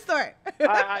 Okay, one more story. All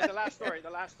right, the last story.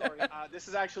 This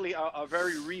is actually a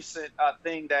very recent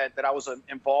thing that I was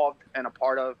involved and a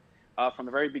part of from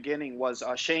the very beginning. Was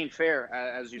Shane Fair,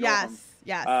 as you know him.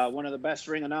 Yes. One of the best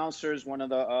ring announcers, one of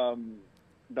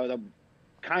the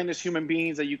kindest human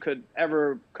beings that you could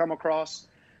ever come across.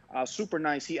 Super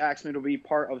nice. He asked me to be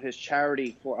part of his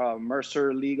charity for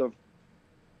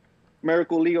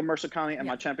Miracle League of Mercer County, and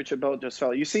my championship belt just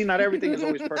fell. You see, not everything is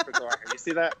always perfect, right? You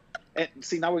see that? And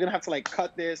see, now we're gonna have to like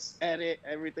cut this, edit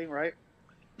everything, right?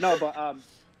 No, but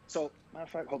so matter of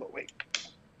fact, hold on, wait.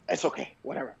 It's okay,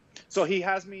 whatever. So he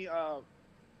has me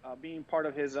being part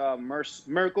of his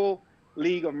Miracle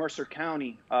League of Mercer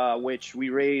County, which we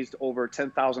raised over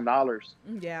 $10,000.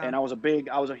 Yeah. And I was a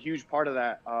huge part of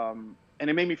that. And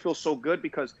it made me feel so good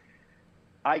because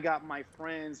I got my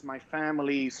friends, my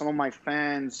family, some of my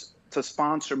fans to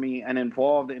sponsor me and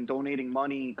involved in donating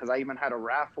money, because I even had a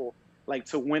raffle, like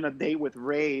to win a date with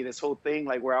Ray, this whole thing,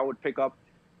 like where I would pick up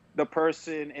the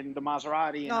person in the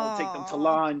Maserati and I would take them to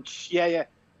lunch. Yeah.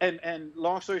 And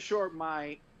long story short,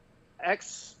 my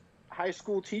ex high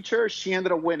school teacher, she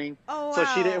ended up winning. Oh, wow. So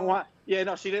she didn't want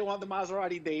the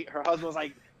Maserati date. Her husband was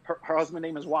like, her husband's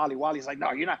name is Wally. Wally's like,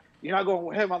 no, you're not going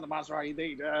with him on the Maserati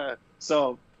date.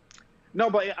 So, no,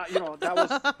 but that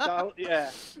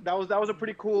was a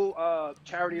pretty cool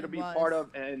charity to be part of,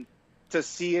 and to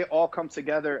see it all come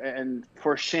together, and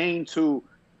for Shane to,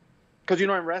 because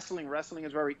in wrestling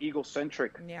is very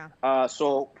egocentric. Yeah.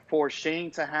 So for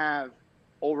Shane to have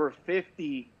over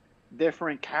 50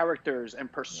 different characters and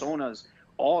personas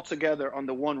all together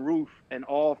under one roof and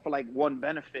all for like one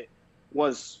benefit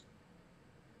was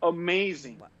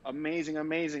amazing.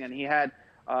 And he had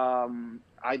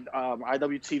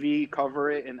IWTV cover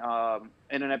it and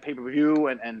internet pay-per-view,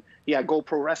 and he had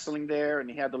GoPro Wrestling there, and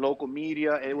he had the local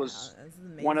media. It was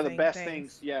one of the best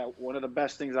things. Yeah, one of the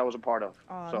best things I was a part of.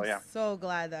 Oh, so I'm so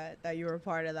glad that you were a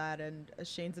part of that, and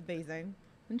Shane's amazing.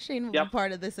 And Shane will be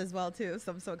part of this as well too,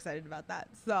 so I'm so excited about that.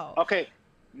 So okay,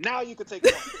 now you can take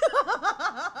it off.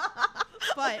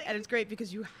 And it's great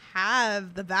because you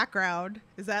have the background.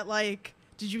 Is that like,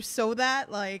 did you sew that?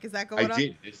 Like, is that going on? I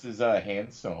did. This is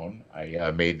hand sewn.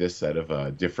 I made this out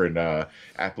of different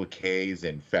appliques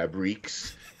and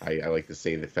fabriques. I like to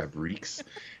say the fabriques,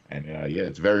 and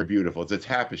it's very beautiful. It's a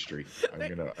tapestry.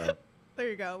 I'm gonna. There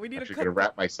you go. We need actually gonna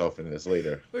wrap myself in this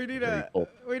later. We need a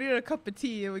cup of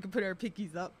tea, and we can put our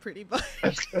pinkies up pretty much.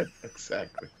 That's good.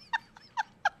 Exactly.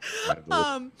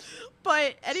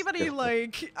 But anybody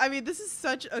this is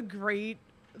such a great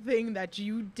thing that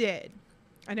you did.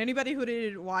 And anybody who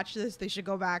didn't watch this, they should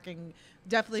go back and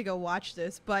definitely go watch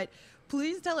this. But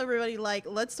please tell everybody,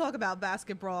 let's talk about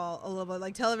basketball a little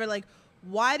bit. Tell everybody,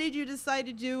 why did you decide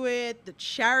to do it? The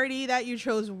charity that you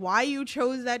chose, why you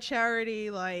chose that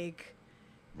charity,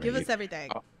 give us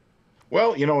everything.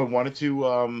 Well, I wanted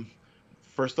to,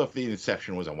 first off, the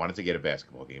inception was I wanted to get a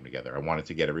basketball game together. I wanted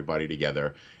to get everybody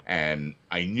together. And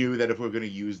I knew that if we were going to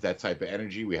use that type of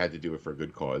energy, we had to do it for a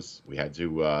good cause. We had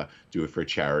to do it for a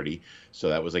charity. So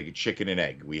that was like a chicken and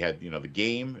egg. We had, the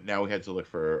game. Now we had to look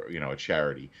for, a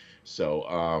charity.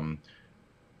 So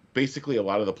basically, a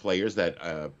lot of the players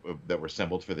that were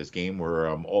assembled for this game were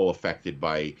all affected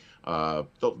by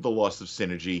the loss of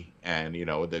Synergy, and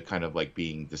the kind of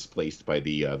being displaced by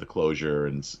the closure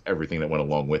and everything that went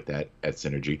along with that at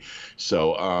Synergy.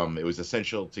 So it was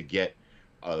essential to get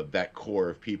that core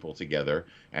of people together,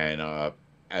 and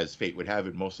as fate would have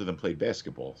it, most of them played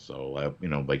basketball. So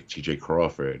like T.J.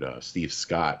 Crawford, Steve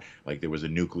Scott, there was a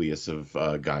nucleus of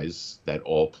guys that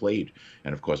all played,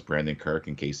 and of course Brandon Kirk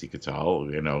and Casey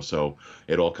Catal. So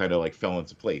it all kind of fell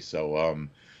into place. So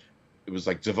it was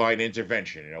like divine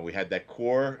intervention. We had that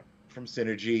core from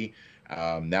Synergy.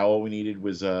 Now all we needed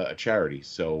was a charity.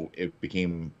 So it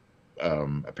became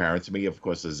apparent to me. Of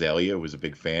course, Azalea was a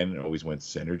big fan and always went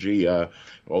to Synergy.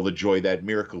 All the joy that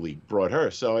Miracle League brought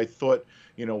her. So I thought,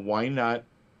 why not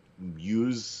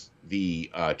use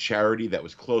the charity that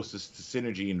was closest to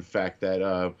Synergy. In fact,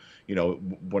 that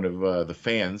one of the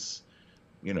fans,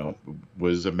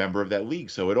 was a member of that league.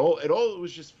 So it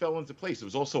was just fell into place. It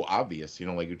was also obvious,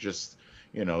 like it just,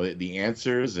 the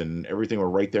answers and everything were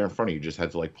right there in front of you. You just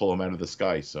had to like pull them out of the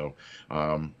sky. So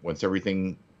once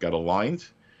everything got aligned,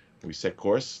 we set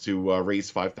course to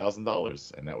raise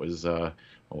 $5,000, and that was a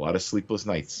lot of sleepless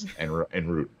nights en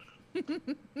route.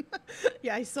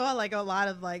 Yeah, I saw like a lot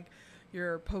of like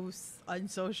your posts on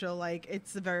social. Like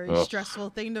it's a very Ugh. stressful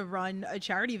thing to run a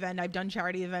charity event. I've done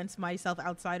charity events myself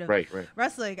outside of Right.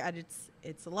 wrestling, and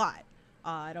it's a lot.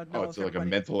 I don't know. Oh, it's if like a everybody-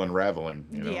 mental unraveling,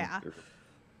 Yeah.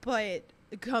 But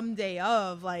come day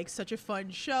of, like such a fun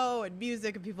show and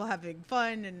music and people having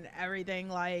fun and everything,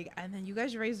 like, and then you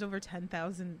guys raised over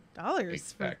 $10,000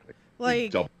 Exactly.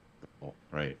 like, Double,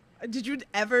 right. did you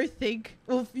ever think,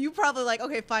 well, you probably like,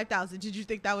 okay, 5,000. Did you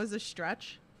think that was a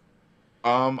stretch?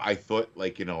 I thought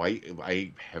like,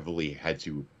 I heavily had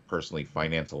to personally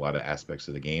finance a lot of aspects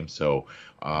of the game. So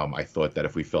I thought that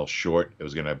if we fell short, it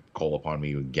was going to call upon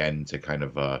me again to kind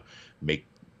of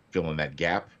fill in that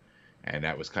gap. And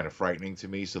that was kind of frightening to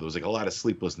me. So there was like a lot of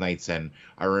sleepless nights. And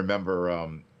I remember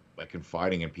like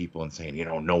confiding in people and saying,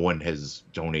 no one has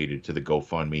donated to the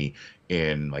GoFundMe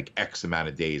in like X amount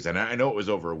of days. And I know it was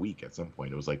over a week at some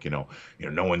point. It was like, no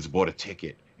one's bought a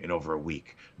ticket in over a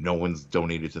week. No one's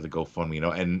donated to the GoFundMe,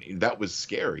 and that was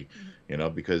scary,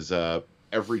 because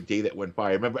every day that went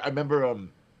by, I remember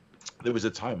there was a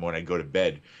time when I'd go to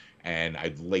bed and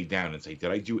I'd lay down and say,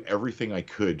 did I do everything I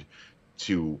could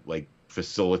to like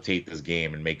facilitate this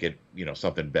game and make it,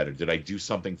 something better? Did I do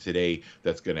something today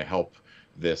that's going to help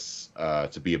this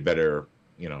to be a better,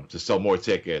 to sell more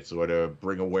tickets or to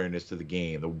bring awareness to the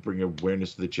game, to bring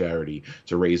awareness to the charity,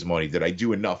 to raise money? Did I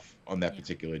do enough on that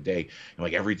particular day? And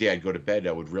like every day I'd go to bed,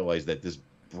 I would realize that this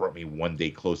brought me one day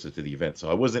closer to the event. So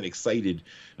I wasn't excited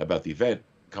about the event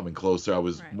coming closer. I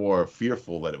was more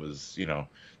fearful that it was,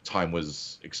 time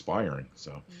was expiring.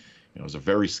 So, it was a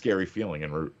very scary feeling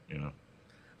en route,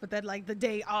 But then like the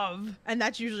day of, and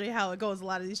that's usually how it goes. A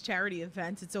lot of these charity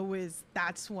events, it's always,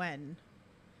 that's when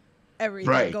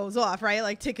everything goes off, right?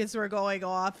 Like tickets were going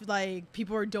off, like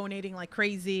people were donating like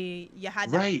crazy. You had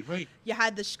that, you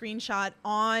had the screenshot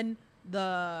on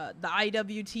the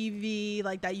IWTV,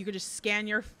 like that you could just scan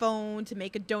your phone to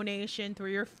make a donation through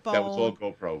your phone. That was all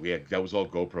GoPro. Yeah, that was all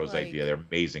GoPro's idea. They're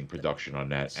amazing production on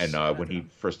that. And when he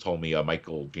first told me,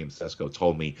 Michael James Sesko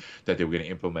told me that they were going to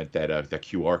implement that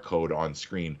QR code on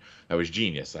screen, that was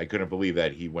genius. I couldn't believe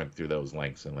that he went through those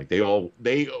lengths. And like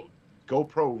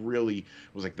GoPro really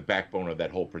was like the backbone of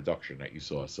that whole production that you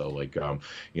saw. So like,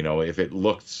 if it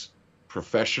looked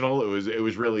professional, it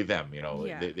was really them.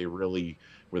 They really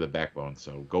were the backbone.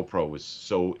 So GoPro was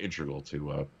so integral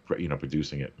to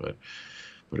producing it. But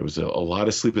it was a lot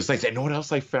of sleepless nights. And you know what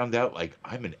else I found out? Like,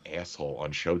 I'm an asshole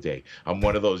on show day. I'm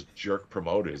one of those jerk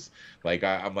promoters. Like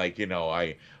I'm like,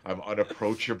 I'm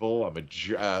unapproachable.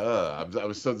 I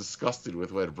was so disgusted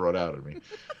with what it brought out of me.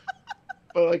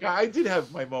 But like I did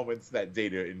have my moments that day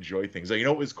to enjoy things. Like,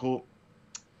 what was cool?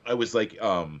 I was like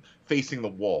facing the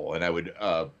wall, and I would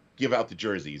give out the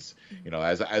jerseys.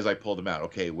 As I pulled them out.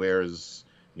 Okay, where's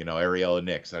Ariella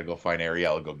Nix? I'd go find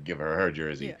Ariella, go give her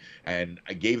jersey, and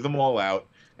I gave them all out.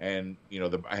 And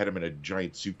I had them in a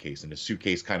giant suitcase, and the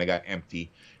suitcase kind of got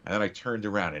empty. And then I turned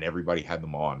around, and everybody had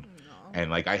them on. And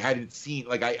like I hadn't seen,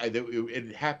 like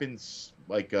it happens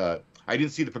like I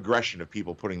didn't see the progression of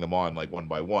people putting them on like one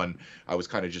by one. I was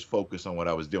kind of just focused on what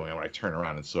I was doing. And when I turned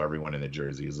around and saw everyone in the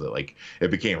jerseys, like it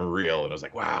became real. And I was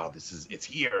like, wow, it's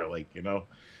here. Like,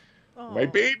 my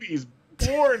baby's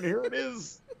born. Here it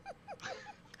is.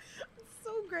 It's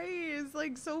so great. It's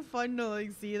like so fun to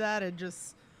like see that and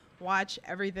just watch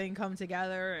everything come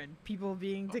together and people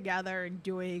being together and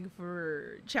doing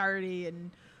for charity.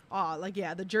 And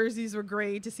the jerseys were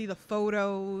great to see, the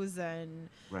photos, and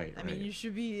I mean, you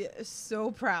should be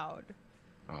so proud.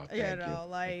 Oh, thank you.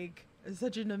 Like it's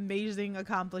such an amazing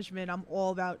accomplishment. I'm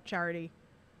all about charity.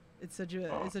 It's such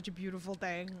a beautiful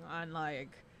thing. On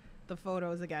like the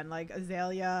photos again, like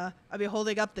Azalea,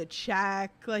 holding up the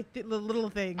check, like the little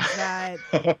things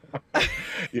that.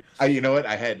 You know what?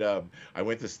 I had I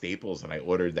went to Staples and I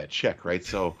ordered that check, right?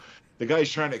 So the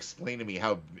guy's trying to explain to me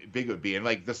how big it would be, and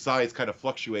like the size kind of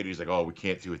fluctuated. He's like, "Oh, we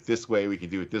can't do it this way. We can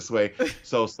do it this way."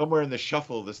 So somewhere in the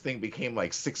shuffle, this thing became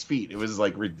like 6 feet. It was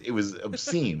like it was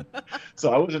obscene.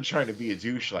 So I wasn't trying to be a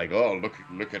douche, like, "Oh,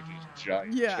 look at this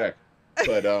giant check,"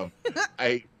 but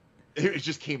it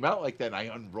just came out like that. And I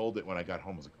unrolled it when I got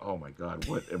home. I was like, "Oh my god,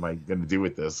 what am I gonna do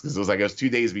with this?" Because it was 2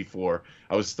 days before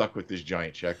I was stuck with this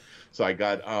giant check. So I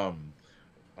got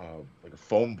like a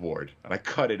foam board, and I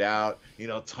cut it out,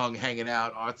 tongue hanging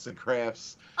out, arts and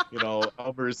crafts,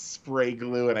 Elmer's spray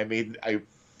glue, and I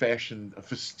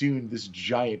festooned this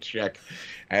giant check,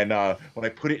 and when I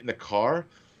put it in the car,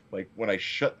 like when I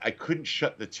couldn't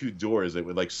shut the two doors. It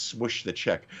would like smush the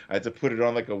check. I had to put it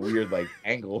on like a weird like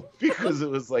angle because it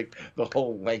was like the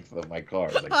whole length of my car.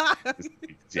 Like, it's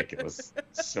ridiculous,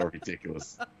 so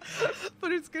ridiculous.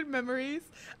 But it's good memories.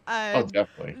 Oh,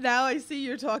 definitely. Now I see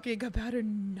you're talking about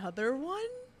another one.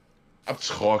 I'm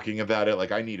talking about it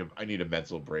like I need a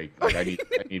mental break. Like I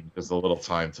need just a little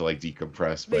time to like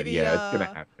decompress. But Maybe, yeah, it's gonna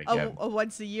happen again. A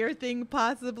once a year thing,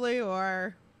 possibly,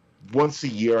 or once a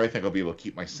year, I think I'll be able to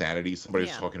keep my sanity. Somebody was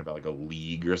Yeah. talking about like a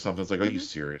league or something. It's like, are you Mhm.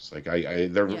 serious? Like, Yeah.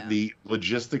 the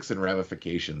logistics and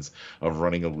ramifications of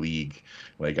running a league.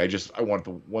 Like, I want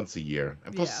the once a year,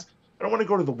 and plus, I don't want to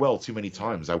go to the well too many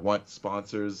times. I want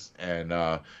sponsors and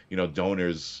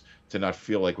donors to not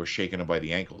feel like we're shaking them by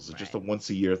the ankles. It's just a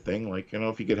once a year thing. Like,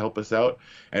 if you could help us out,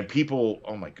 and people,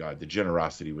 oh my God, the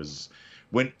generosity was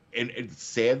and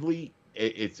sadly,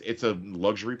 it's a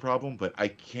luxury problem, but I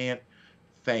can't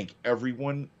thank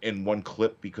everyone in one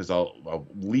clip because I'll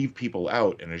leave people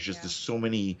out, and there's so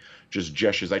many just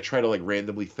gestures. I try to like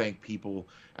randomly thank people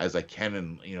as I can,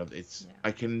 and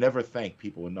I can never thank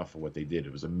people enough for what they did.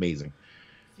 It was amazing.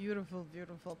 beautiful,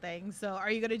 beautiful thing. So, are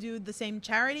you gonna do the same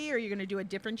charity, or are you gonna do a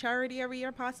different charity every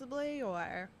year, possibly,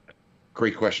 or?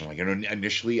 Great question. Like,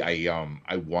 initially,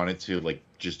 I wanted to like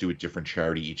just do a different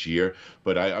charity each year,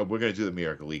 but we're gonna do the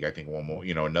Miracle League. I think one more,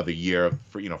 another year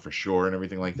for sure, and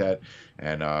everything like that.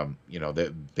 And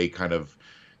they kind of,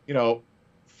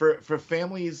 for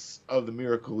families of the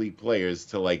Miracle League players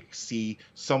to like see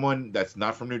someone that's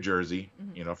not from New Jersey,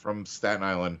 from Staten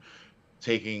Island,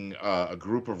 taking a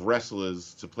group of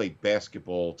wrestlers to play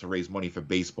basketball to raise money for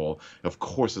baseball. Of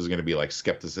course, there's going to be like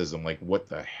skepticism, like what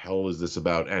the hell is this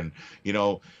about? And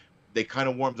they kind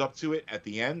of warmed up to it at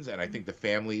the end, and I think the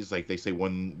families, like they say,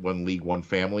 one league, one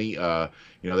family.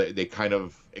 They kind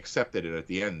of accepted it at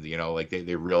the end. Like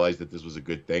they realized that this was a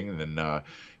good thing, and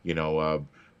then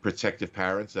protective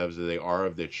parents as they are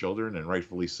of their children, and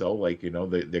rightfully so. Like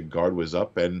their guard was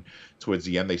up, and towards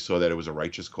the end they saw that it was a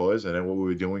righteous cause, and then what we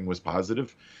were doing was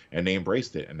positive, and they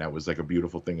embraced it, and that was like a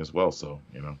beautiful thing as well. So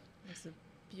It's a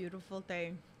beautiful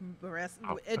thing.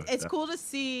 It's cool to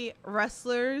see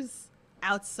wrestlers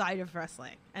outside of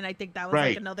wrestling, and I think that was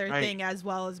like another thing as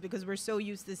well, is because we're so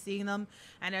used to seeing them,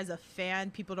 and as a fan,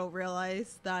 people don't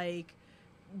realize like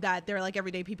that they're like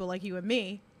everyday people like you and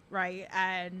me, right?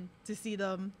 And to see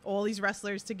them, all these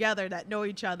wrestlers together that know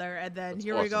each other, and then That's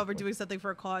here we go, awesome. we're doing something for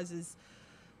a cause, is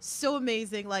so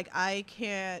amazing. Like, I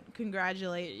can't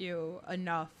congratulate you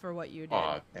enough for what you did.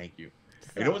 Aw, thank you.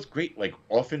 You know what's great? Like,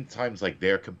 oftentimes, like,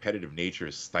 their competitive nature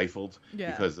is stifled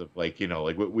because of, like,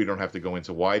 like, we don't have to go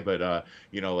into why, but,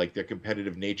 like, their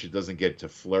competitive nature doesn't get to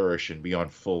flourish and be on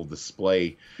full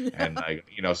display. And, like,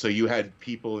 so you had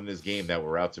people in this game that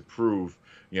were out to prove,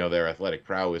 their athletic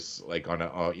prowess, like, on a,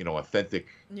 authentic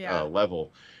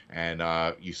level.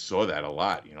 And you saw that a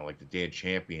lot, like the Dan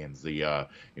Champions, the,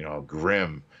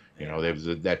 Grimm, there was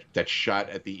that shot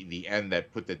at the end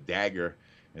that put the dagger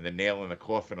and the nail in the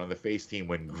coffin on the face team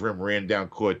when Grimm ran down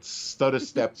court, stutter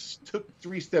steps, took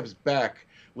 3 steps back,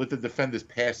 let the defenders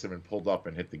pass him, and pulled up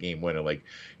and hit the game winner. Like,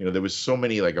 there was so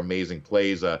many like amazing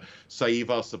plays. Saif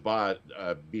Al-Sabat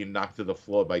being knocked to the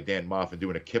floor by Dan Moff and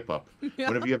doing a kip up.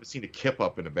 When have you ever seen a kip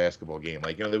up in a basketball game?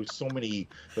 Like, there was so many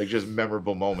like just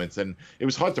memorable moments, and it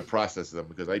was hard to process them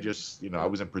because I just, I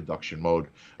was in production mode.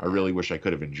 I really wish I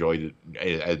could have enjoyed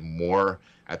it more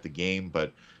at the game,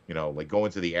 but like going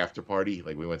to the after party,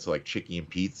 like we went to like Chicky and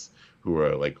Pete's, who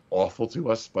were like awful to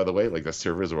us, by the way. Like the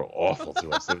servers were awful to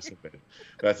us.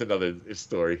 That's another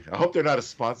story. I hope they're not a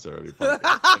sponsor of your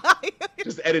podcast.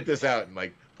 Just edit this out and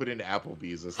like put in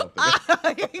Applebee's or something.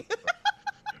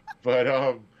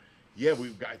 But yeah,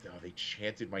 they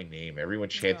chanted my name. Everyone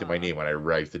chanted my name when I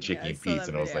arrived to Chicky and Pete's,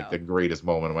 and it was like the greatest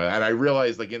moment of my life. And I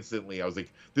realized like instantly, I was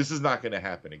like, this is not going to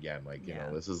happen again. Like,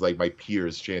 this is like my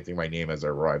peers chanting my name as I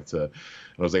arrived and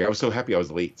I was like, I was so happy I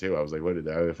was late too. I was like,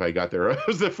 if I got there, I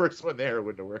was the first one there, it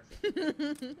wouldn't have worked.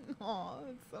 Oh,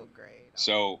 it's so great.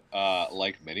 So,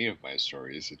 like many of my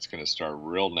stories, it's going to start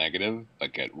real negative,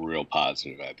 but get real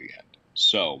positive at the end.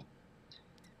 So,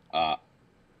 a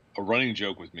running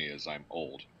joke with me is I'm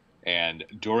old. And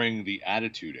during the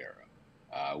Attitude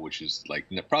Era, which is like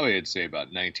probably I'd say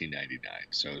about 1999,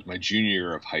 so it was my junior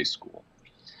year of high school,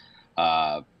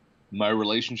 my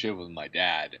relationship with my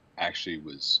dad actually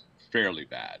was fairly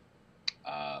bad,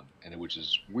 and which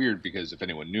is weird because if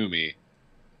anyone knew me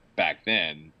back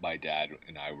then, my dad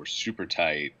and I were super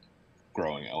tight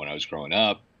when I was growing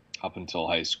up. up until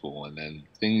high school, and then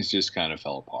things just kind of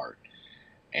fell apart.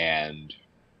 And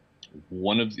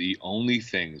one of the only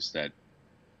things that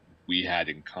we had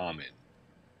in common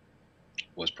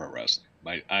was pro wrestling.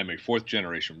 I'm a fourth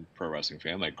generation pro wrestling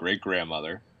fan. My great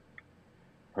grandmother,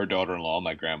 her daughter-in-law,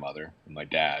 my grandmother, and my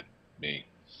dad, me,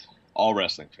 all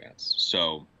wrestling fans.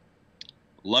 So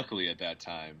luckily at that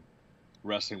time,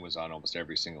 wrestling was on almost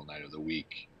every single night of the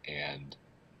week, and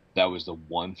that was the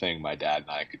one thing my dad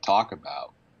and I could talk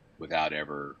about without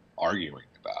ever arguing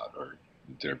about or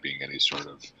there being any sort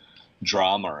of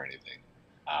drama or anything.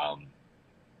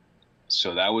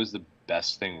 So that was the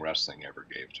best thing wrestling ever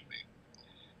gave to me,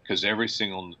 because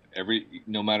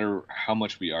no matter how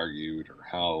much we argued or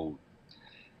how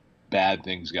bad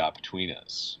things got between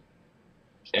us,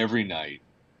 every night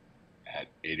at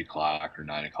 8 o'clock or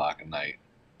 9 o'clock at night,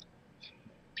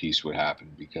 peace would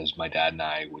happen, because my dad and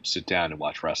I would sit down and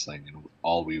watch wrestling, and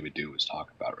all we would do was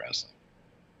talk about wrestling.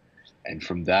 And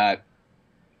from that,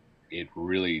 it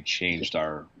really changed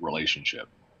our relationship,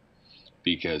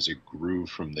 because it grew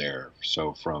from there.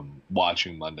 So from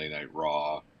watching Monday Night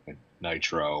Raw and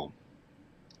Nitro,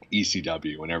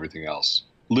 ECW, and everything else,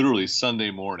 literally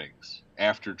Sunday mornings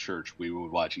after church, we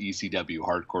would watch ECW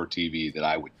Hardcore TV that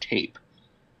I would tape,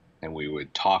 and we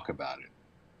would talk about it.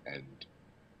 And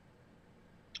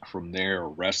from there,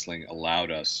 wrestling allowed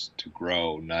us to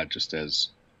grow, not just as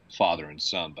father and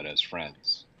son, but as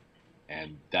friends.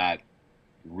 And that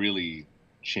really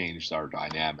changed our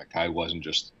dynamic. I wasn't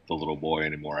just the little boy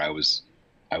anymore. I was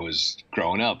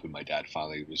growing up, and my dad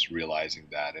finally was realizing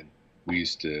that. And we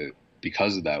used to,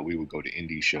 because of that, we would go to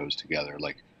indie shows together,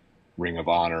 like Ring of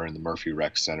Honor and the Murphy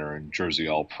Rec Center and Jersey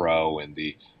All Pro and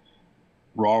the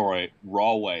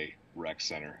Rawway Rec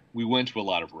Center. We went to a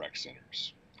lot of rec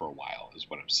centers for a while, is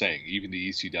what I'm saying. Even the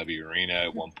ECW Arena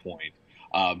at one point.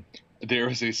 There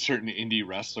was a certain indie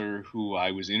wrestler who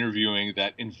I was interviewing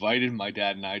that invited my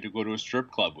dad and I to go to a strip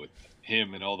club with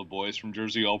him and all the boys from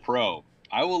Jersey All Pro.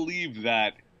 I will leave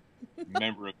that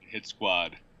member of the Hit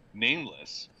Squad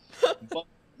nameless. But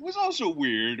it was also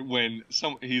weird when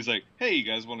he's like, hey, you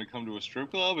guys want to come to a strip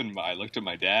club? And I looked at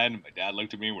my dad, and my dad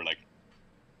looked at me, and we're like,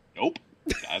 nope,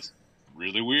 that's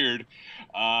really weird.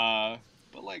 But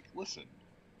like, listen,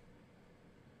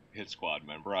 Hit Squad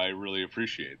member, I really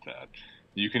appreciate that.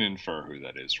 You can infer who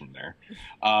that is from there.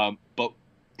 But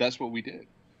that's what we did.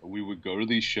 We would go to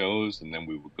these shows, and then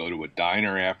we would go to a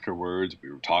diner afterwards.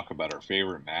 We would talk about our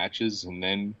favorite matches. And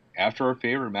then after our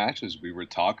favorite matches, we would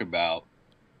talk about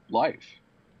life.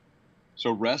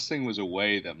 So wrestling was a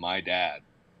way that my dad,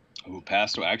 who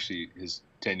passed away, actually his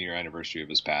 10-year anniversary of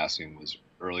his passing was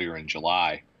earlier in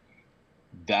July.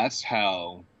 That's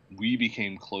how we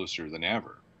became closer than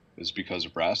ever, is because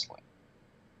of wrestling.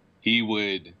 He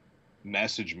would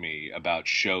message me about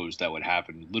shows that would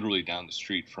happen literally down the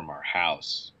street from our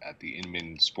house at the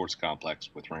Inman Sports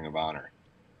Complex with Ring of Honor,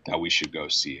 that we should go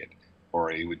see it. Or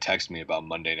he would text me about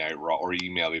Monday Night Raw, or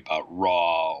email me about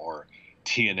Raw or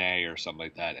TNA or something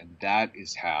like that. And that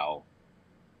is how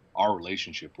our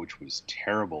relationship, which was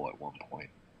terrible at one point,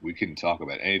 we couldn't talk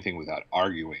about anything without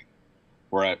arguing.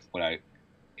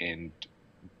 And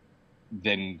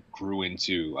then grew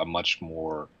into a much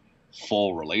more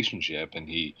full relationship, and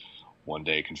he one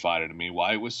day confided to me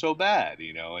why it was so bad,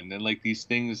 and then like these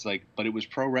things, like, but it was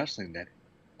pro wrestling that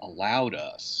allowed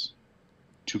us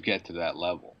to get to that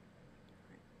level.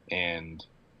 And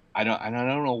I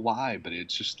don't know why, but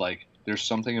it's just like there's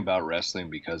something about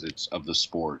wrestling, because it's of the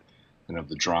sport and of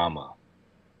the drama,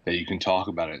 that you can talk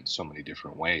about it in so many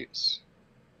different ways.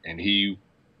 And he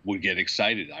would get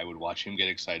excited. I would watch him get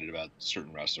excited about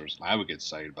certain wrestlers, and I would get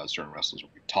excited about certain wrestlers.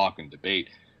 We talk and debate.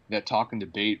 That talk and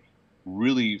debate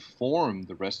really formed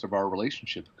the rest of our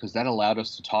relationship, because that allowed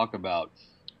us to talk about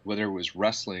whether it was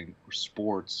wrestling or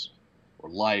sports or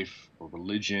life or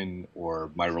religion or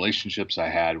my relationships I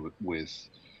had with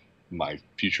my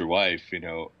future wife.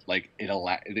 Like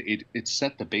it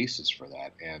set the basis for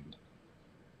that, and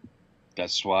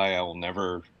that's why I will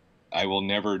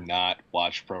never not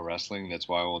watch pro wrestling. That's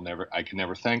why I can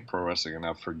never thank pro wrestling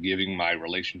enough for giving my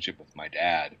relationship with my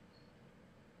dad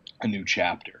a new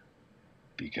chapter,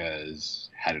 because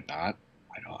had it not,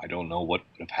 I don't know what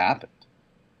would have happened.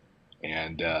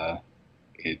 And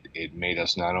it made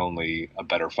us not only a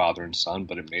better father and son,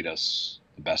 but it made us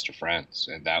the best of friends.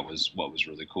 And that was what was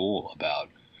really cool about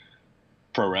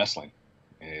pro wrestling.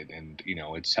 And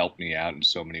it's helped me out in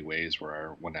so many ways,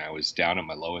 where when I was down at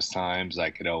my lowest times,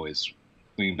 I could always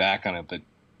lean back on it, but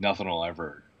nothing will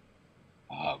ever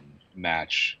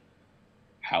match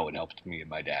how it helped me and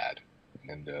my dad.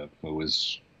 And it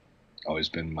was always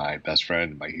been my best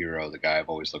friend, my hero, the guy I've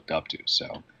always looked up to.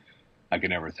 So I can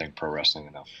never thank pro wrestling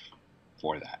enough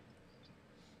for that.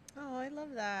 Oh, I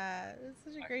love that. It's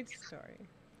such a great story.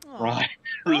 Oh, Right.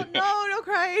 Oh no, don't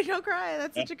cry, don't cry.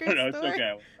 That's such a great No, story. it's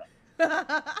okay.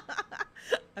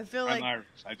 I feel I'm like Irish.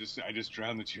 I just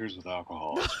drown the tears with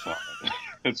alcohol. It's fine.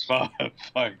 It's fine. I'm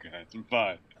fine, guys. I'm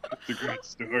fine. It's a great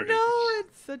story. No,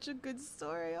 it's such a good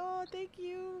story. Oh, thank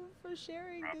you for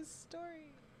sharing this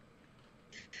story.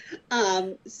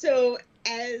 So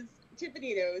as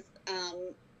Tiffany knows,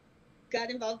 got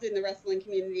involved in the wrestling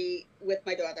community with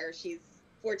my daughter. She's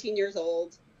 14 years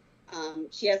old.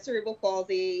 She has cerebral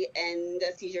palsy and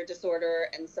a seizure disorder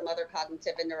and some other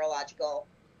cognitive and neurological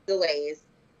delays.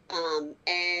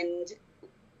 And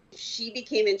she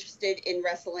became interested in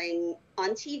wrestling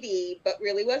on TV, but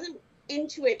really wasn't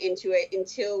into it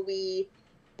until we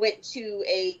went to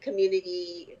a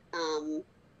community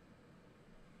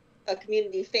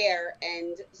fair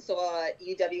and saw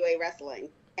UWA wrestling,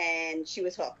 and she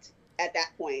was hooked at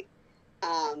that point.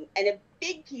 And a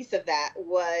big piece of that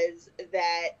was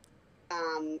that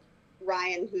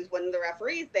Ryan, who's one of the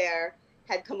referees there,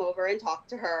 had come over and talked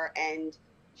to her, and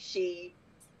she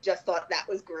just thought that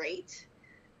was great.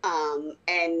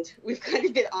 And we've kind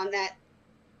of been on that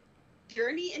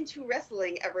journey into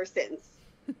wrestling ever since.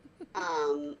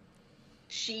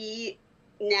 She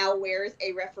now wears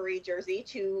a referee jersey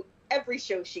to every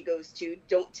show she goes to.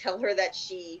 Don't tell her that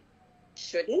she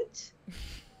shouldn't.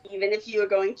 Even if you are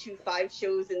going to 5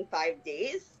 shows in 5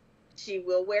 days, she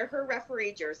will wear her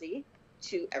referee jersey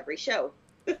to every show.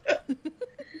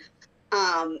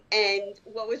 And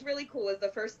what was really cool was the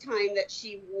first time that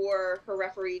she wore her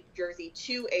referee jersey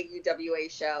to a UWA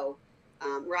show,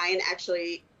 Ryan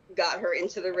actually got her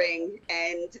into the ring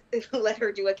and let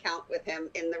her do a count with him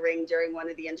in the ring during one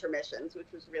of the intermissions, which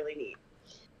was really neat.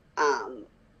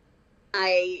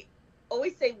 I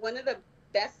always say one of the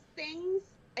best things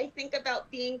I think about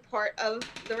being part of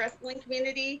the wrestling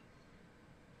community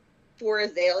for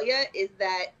Azalea is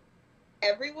that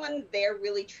everyone there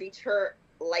really treats her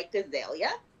like Azalea,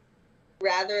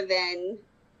 rather than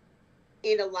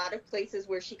in a lot of places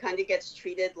where she kind of gets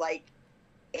treated like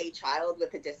a child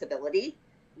with a disability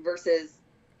versus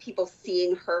people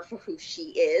seeing her for who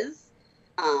she is.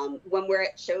 When we're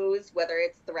at shows, whether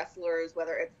it's the wrestlers,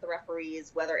 whether it's the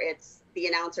referees, whether it's the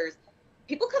announcers,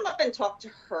 people come up and talk to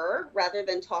her rather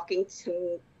than talking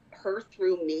to her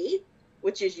through me,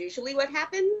 which is usually what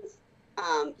happens.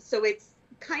 So it's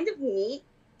kind of neat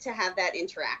to have that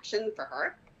interaction for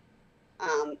her,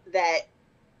 that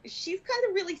she's kind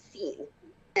of really seen.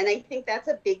 And I think that's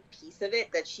a big piece of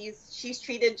it, that she's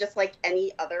treated just like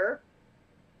any other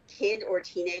kid or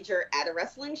teenager at a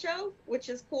wrestling show, which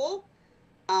is cool.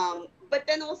 But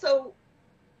then also,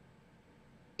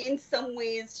 in some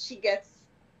ways, she gets,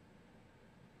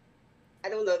 I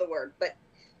don't know the word, but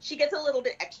she gets a little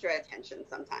bit extra attention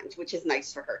sometimes, which is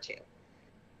nice for her too.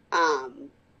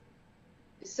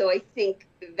 So I think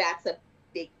that's a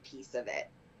big piece of it.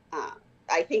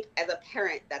 I think as a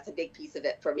parent, that's a big piece of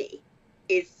it for me,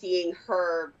 is seeing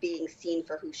her being seen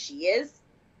for who she is.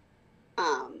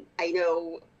 I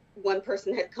know one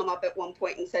person had come up at one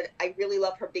point and said, I really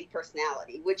love her big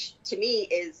personality, which to me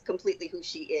is completely who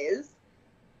she is.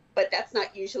 But that's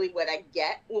not usually what I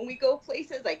get when we go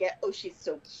places. I get, oh, she's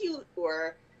so cute,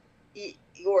 or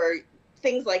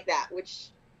things like that, which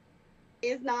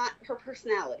is not her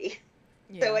personality.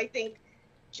 Yeah. So I think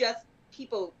just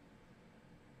people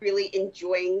really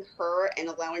enjoying her and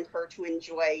allowing her to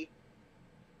enjoy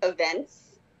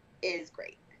events is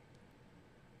great.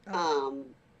 Oh.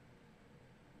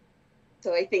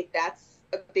 So I think that's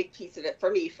a big piece of it for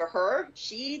me. For her,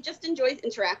 she just enjoys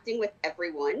interacting with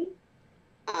everyone,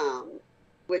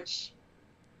 which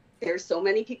there's so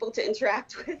many people to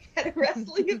interact with at a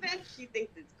wrestling event. She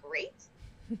thinks it's great.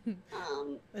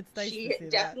 It's nice she to see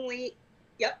definitely,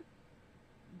 that. Yep.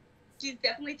 She's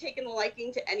definitely taken a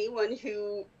liking to anyone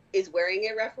who is wearing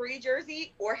a referee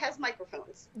jersey or has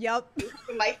microphones. Yep. If you have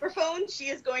a microphone, she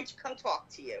is going to come talk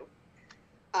to you.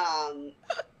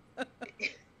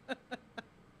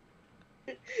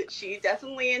 She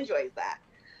definitely enjoys that.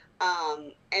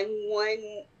 And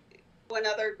one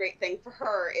other great thing for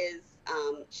her is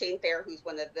Shane Fair, who's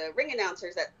one of the ring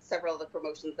announcers at several of the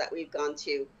promotions that we've gone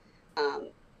to,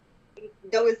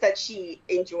 knows that she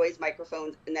enjoys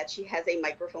microphones and that she has a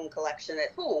microphone collection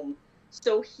at home.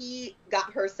 So he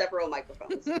got her several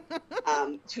microphones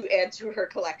to add to her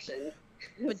collection.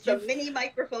 Some mini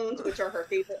microphones, which are her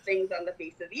favorite things on the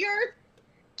face of the earth.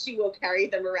 She will carry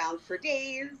them around for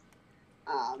days.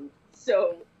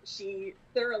 So she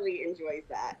thoroughly enjoys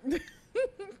that.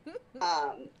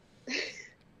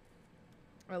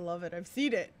 I love it. I've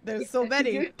seen it. There's so You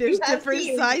many. There's have different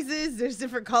seen- sizes. There's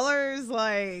different colors.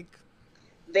 Like,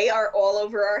 They are all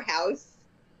over our house.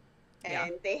 And Yeah.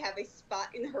 they have a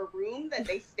spot in her room that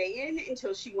they stay in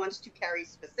until she wants to carry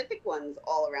specific ones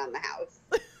all around the house.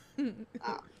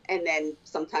 And then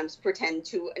sometimes pretend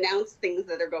to announce things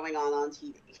that are going on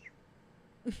TV.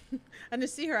 and to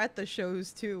see her at the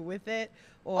shows too with it,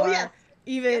 or Oh, yes.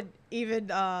 even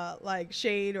like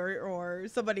Shade or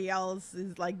somebody else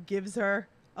is like gives her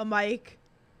a mic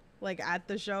like at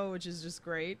the show, which is just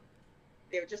great.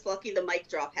 They're just lucky the mic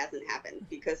drop hasn't happened,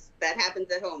 because that happens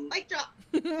at home. Mic drop.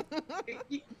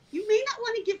 You may not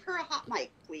want to give her a hot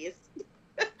mic, please.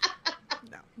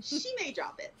 No. She may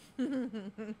drop it.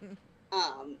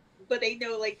 But I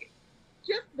know, like,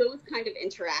 just those kind of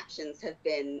interactions have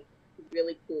been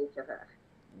really cool for her.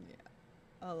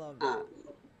 I love it.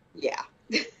 Yeah.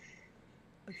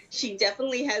 She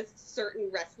definitely has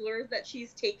certain wrestlers that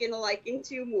she's taken a liking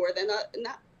to more than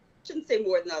shouldn't say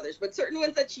more than others, but certain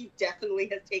ones that she definitely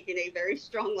has taken a very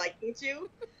strong liking to.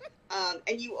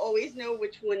 And you always know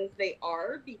which ones they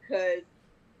are, because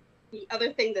the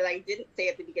other thing that I didn't say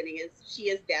at the beginning is she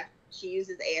is deaf. She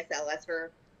uses ASL as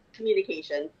her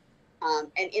communication.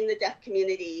 And in the deaf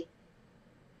community,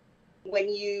 when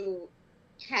you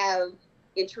have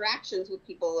interactions with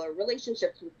people or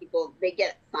relationships with people, they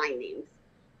get sign names.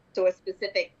 So a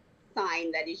specific sign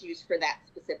that is used for that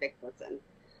specific person.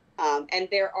 And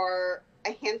there are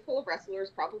a handful of wrestlers,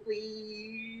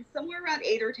 probably somewhere around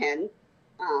 8 or 10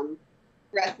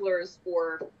 wrestlers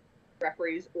or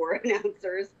referees or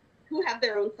announcers who have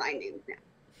their own sign names now.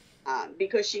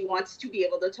 Because she wants to be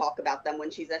able to talk about them when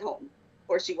she's at home,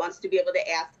 or she wants to be able to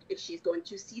ask if she's going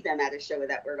to see them at a show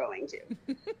that we're going to.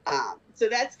 So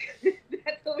that's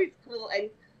always cool. And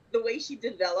the way she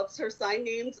develops her sign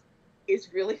names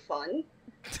is really fun.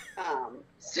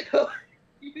 So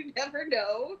you never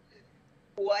know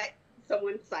what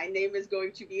someone's sign name is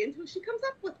going to be until she comes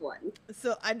up with one.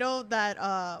 So I know that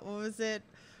what was it?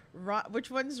 Which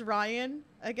one's Ryan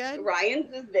again?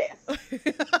 Ryan's is this.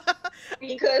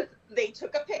 Because they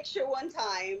took a picture one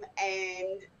time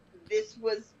and this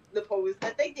was the pose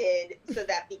that they did, so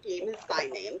that became his sign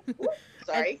name. Ooh,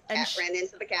 sorry, cat ran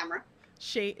into the camera.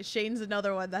 Shane's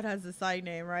another one that has a sign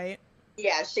name, right?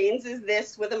 Yeah, Shane's is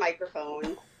this with a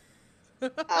microphone.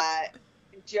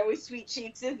 Joey Sweet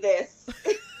Cheeks is this.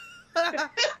 I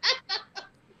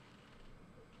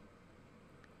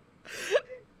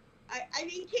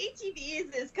mean,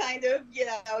 KTV's is kind of,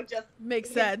 just... Makes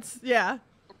sense, yeah.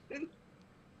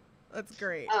 That's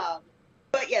great.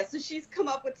 But yeah, so she's come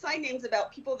up with sign names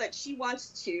about people that she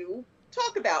wants to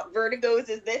talk about. Vertigo's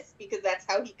is this, because that's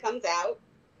how he comes out.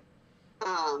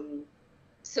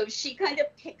 So she kind of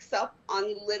picks up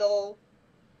on little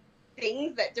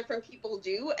things that different people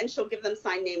do, and she'll give them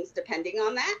sign names depending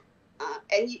on that.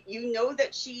 And you know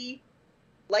that she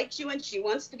likes you and she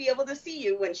wants to be able to see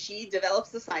you when she develops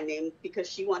the sign name, because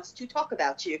she wants to talk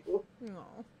about you.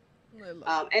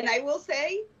 And I will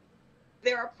say,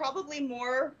 there are probably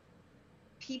more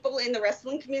people in the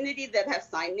wrestling community that have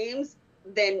sign names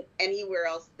than anywhere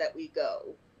else that we go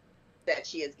that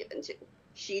she is given to.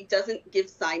 She doesn't give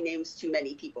sign names to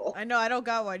many people. I know, I don't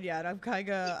got one yet. I'm kind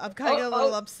of a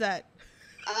little upset.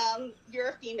 You're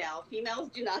a female. Females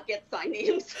do not get sign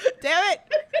names. Damn it!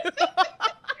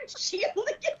 She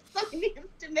only gives sign names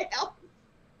to males.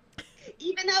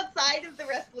 Even outside of the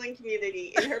wrestling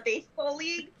community, in her baseball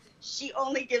league, she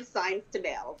only gives signs to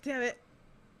males. Damn it.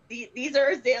 These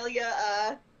are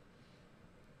Azalea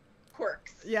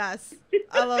quirks. Yes.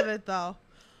 I love it, though.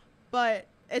 But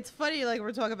it's funny, like,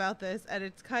 we're talking about this, and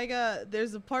it's kind of,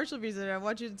 there's a partial reason I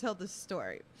want you to tell this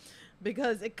story,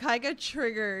 because it kind of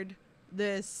triggered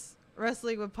this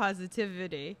wrestling with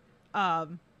positivity.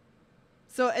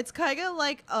 So it's kind of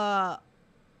like a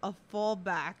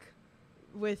fallback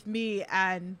with me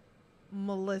and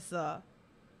Melissa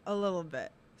a little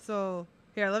bit. So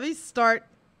here, let me start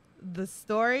the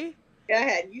story. Go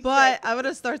ahead. I'm going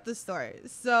to start the story.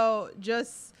 So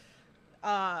just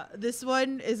this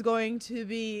one is going to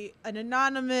be an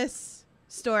anonymous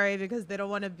story because they don't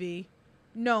want to be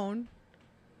known.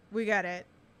 We get it.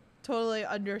 Totally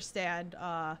understand.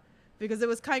 Because it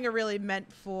was kind of really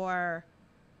meant for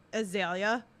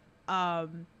Azalea.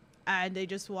 And they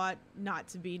just want not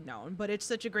to be known. But it's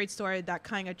such a great story that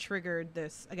kind of triggered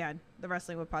this, again, the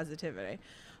wrestling with positivity.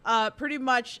 Pretty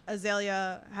much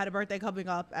Azalea had a birthday coming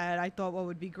up, and I thought what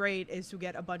would be great is to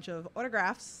get a bunch of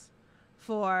autographs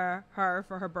for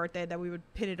her birthday, that we would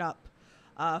pin it up.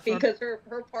 Because her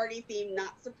party theme,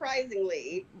 not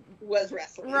surprisingly, was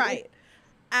wrestling. Right.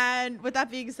 And with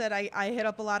that being said, I hit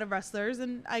up a lot of wrestlers,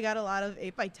 and I got a lot of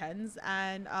 8x10s.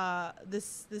 And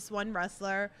this one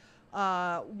wrestler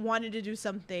wanted to do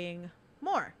something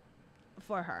more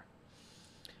for her.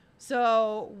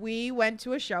 So we went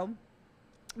to a show,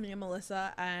 me and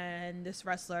Melissa, and this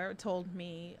wrestler told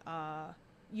me,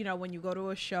 you know, when you go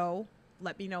to a show,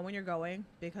 let me know when you're going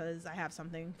because I have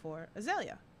something for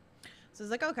Azalea. So I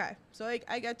was like, okay. So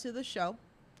I get to the show,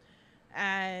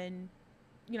 and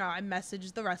you know, I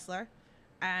messaged the wrestler,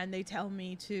 and they tell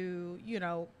me to, you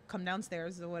know, come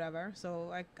downstairs or whatever.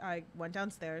 So I went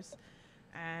downstairs,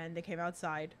 and they came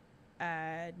outside,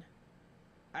 and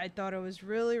I thought it was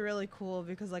really, really cool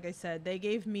because, like I said, they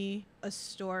gave me a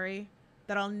story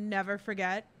that I'll never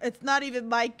forget. It's not even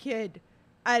my kid.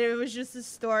 And it was just a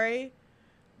story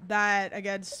that,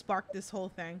 again, sparked this whole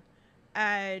thing.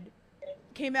 And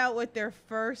came out with their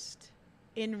first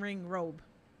in-ring robe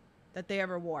that they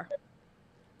ever wore.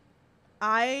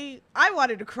 I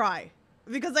wanted to cry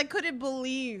because I couldn't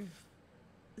believe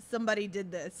somebody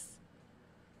did this.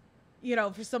 You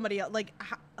know, for somebody else, like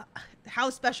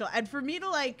how special. And for me to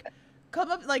like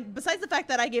come up, like, besides the fact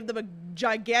that I gave them a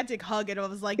gigantic hug and it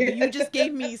was like, you just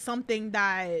gave me something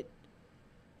that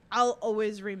I'll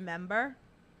always remember.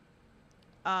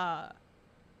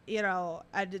 You know,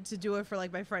 and to do it for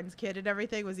like my friend's kid and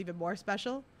everything was even more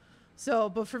special. So,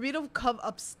 but for me to come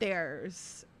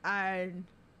upstairs and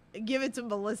give it to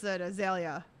Melissa and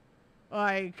Azalea,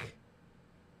 like.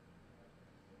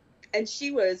 And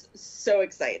she was so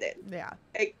excited. Yeah.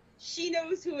 Like, she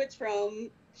knows who it's from.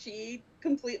 She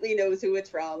completely knows who it's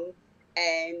from.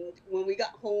 And when we got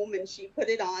home and she put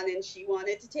it on and she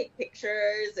wanted to take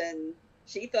pictures and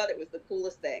she thought it was the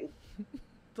coolest thing,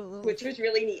 which was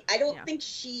really neat. I don't think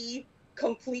she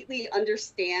completely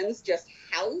understands just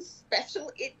how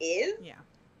special it is. Yeah.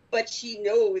 But she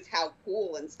knows how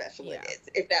cool and special it is,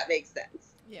 if that makes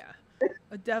sense. Yeah.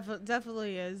 It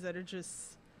definitely is. That it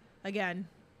just, again,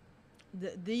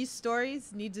 these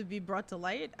stories need to be brought to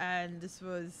light, and this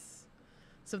was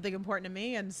something important to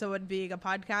me. And so it being a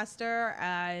podcaster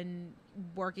and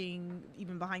working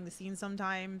even behind the scenes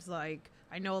sometimes, like,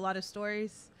 I know a lot of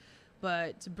stories,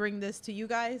 but to bring this to you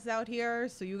guys out here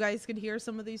so you guys can hear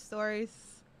some of these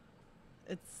stories,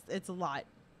 it's a lot.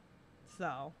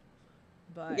 So,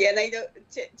 but yeah, and I know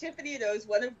Tiffany knows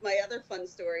one of my other fun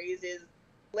stories is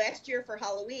last year for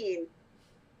Halloween,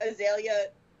 Azalea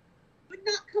would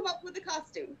not come up with a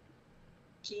costume.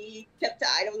 She kept,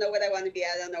 I don't know what I want to be.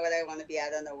 I don't know what I want to be. I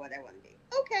don't know what I want to be.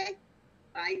 Okay,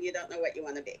 fine. You don't know what you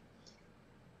want to be.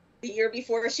 The year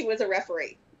before, she was a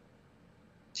referee.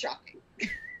 Shocking.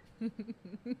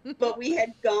 But we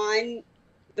had gone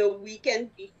the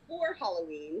weekend before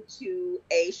Halloween to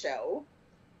a show,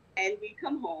 and we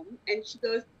come home, and she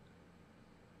goes,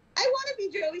 I want to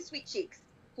be Joey Sweet Cheeks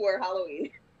for Halloween.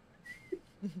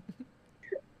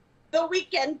 The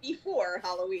weekend before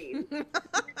Halloween,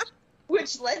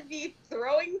 which led me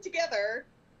throwing together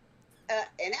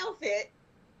an outfit,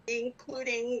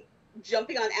 including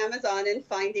jumping on Amazon and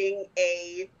finding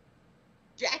a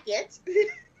jacket,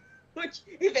 which,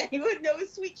 if anyone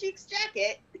knows Sweet Cheeks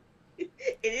jacket, it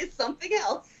is something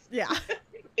else. Yeah.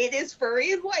 It is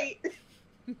furry and white.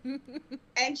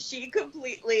 And she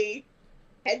completely,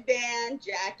 headband,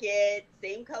 jacket,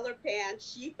 same color pants,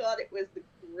 she thought it was the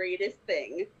greatest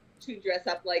thing to dress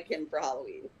up like him for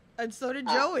Halloween. And so did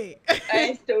Joey.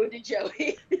 And so did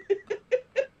Joey.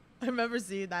 I remember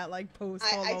seeing that like post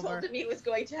all over. I told him he was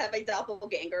going to have a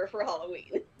doppelganger for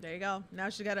Halloween. There you go. Now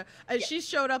she got she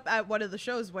showed up at one of the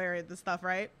shows wearing the stuff,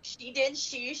 right? She did.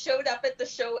 She showed up at the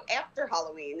show after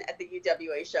Halloween, at the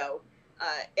UWA show,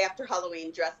 after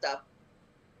Halloween, dressed up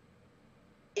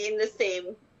in the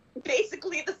same,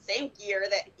 basically the same gear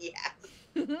that he has.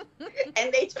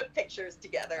 And they took pictures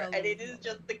together, and it is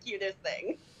just the cutest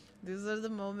thing. These are the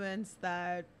moments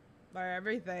that are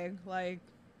everything. Like,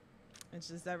 it's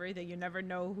just everything. You never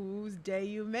know whose day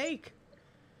you make.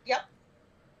 Yep.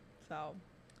 So.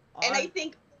 And I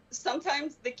think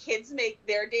sometimes the kids make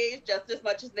their days just as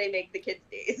much as they make the kids'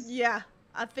 days. Yeah,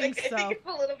 I think so. I think it's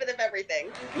a little bit of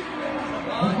everything.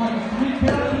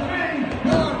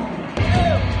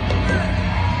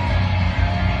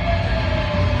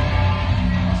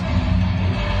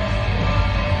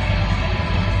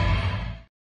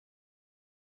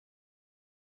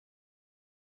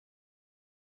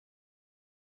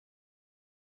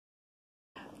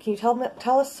 Can you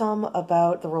tell us some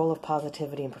about the role of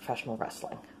positivity in professional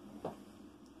wrestling?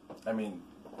 I mean,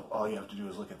 all you have to do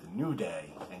is look at the New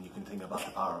Day, and you can think about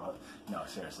the power of. No,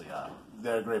 seriously,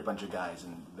 they're a great bunch of guys,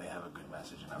 and they have a good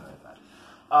message, and I'm like that.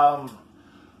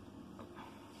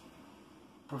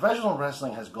 Professional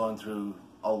wrestling has gone through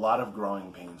a lot of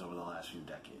growing pains over the last few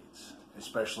decades,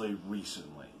 especially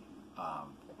recently,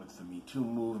 with the Me Too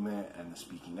movement and the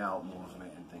speaking out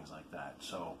movement and things like that.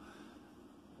 So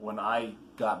when I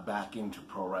got back into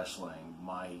pro wrestling,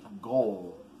 my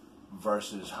goal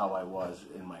versus how I was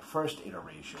in my first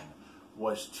iteration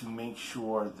was to make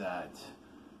sure that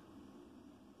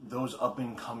those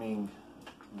up-and-coming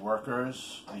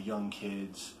workers, the young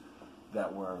kids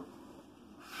that were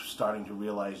starting to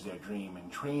realize their dream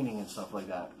and training and stuff like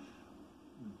that,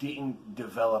 didn't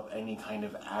develop any kind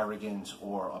of arrogance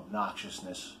or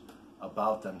obnoxiousness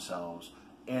about themselves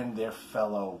and their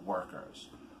fellow workers.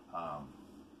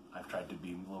 I've tried to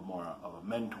be a little more of a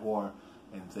mentor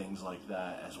and things like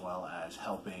that, as well as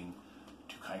helping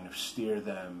to kind of steer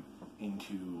them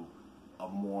into a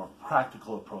more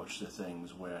practical approach to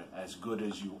things, where as good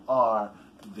as you are,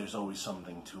 there's always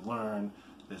something to learn,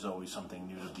 there's always something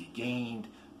new to be gained,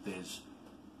 there's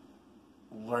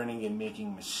learning and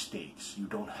making mistakes. You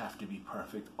don't have to be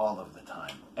perfect all of the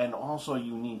time. And also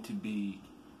you need to be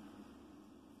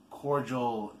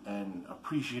cordial and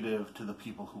appreciative to the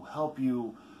people who help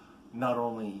you, not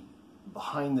only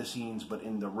behind the scenes but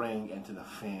in the ring, and to the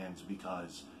fans,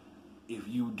 because if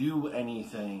you do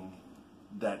anything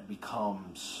that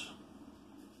becomes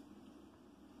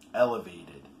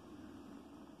elevated,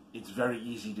 it's very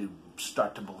easy to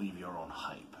start to believe your own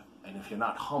hype. And if you're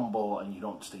not humble and you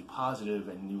don't stay positive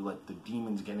and you let the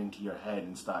demons get into your head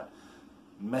and start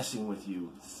messing with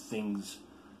you, things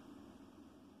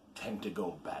tend to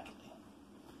go badly.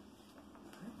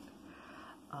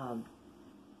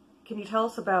 Can you tell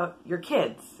us about your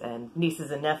kids and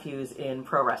nieces and nephews in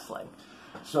pro wrestling?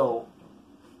 So,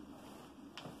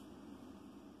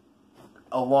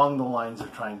 along the lines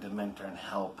of trying to mentor and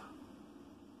help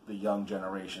the young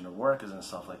generation of workers and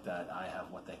stuff like that, I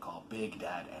have what they call Big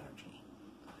Dad energy.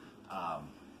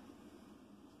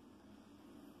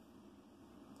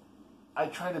 I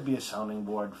try to be a sounding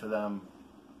board for them.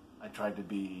 I try to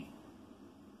be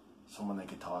someone they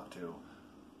could talk to,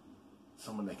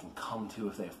 someone they can come to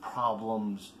if they have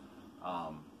problems.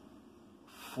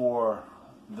 For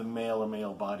the male or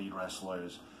male-bodied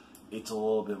wrestlers, it's a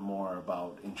little bit more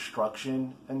about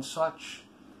instruction and such.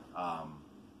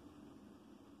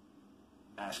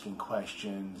 Asking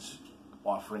questions,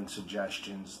 offering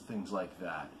suggestions, things like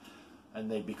that. And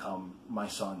they become my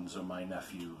sons or my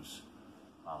nephews,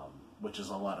 which is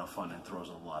a lot of fun and throws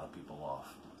a lot of people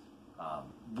off.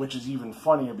 Which is even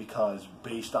funnier because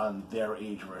based on their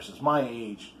age versus my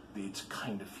age, it's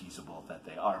kind of feasible that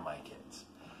they are my kids.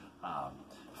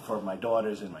 For my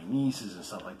daughters and my nieces and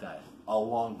stuff like that,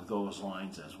 along those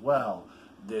lines as well,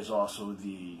 there's also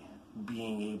the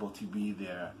being able to be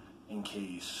there in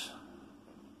case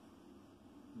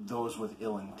those with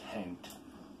ill intent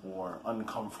or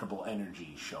uncomfortable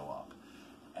energy show up.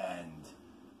 And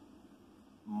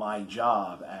my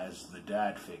job as the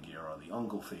dad figure or the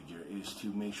uncle figure is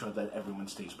to make sure that everyone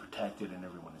stays protected and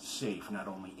everyone is safe, not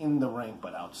only in the ring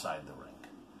but outside the ring.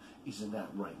 Isn't that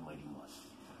right, Lady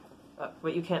Melissa?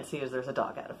 What you can't see is there's a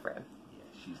dog out of frame. Yeah,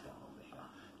 she's down over here,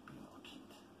 being all cute.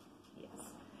 Yes.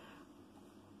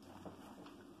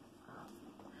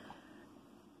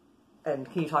 And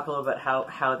can you talk a little bit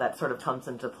how that sort of comes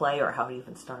into play, or how it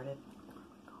even started?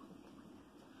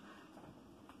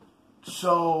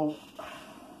 So,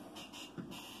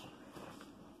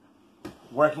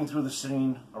 working through the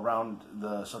scene around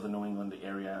the southern New England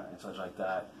area and such like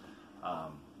that,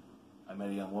 I met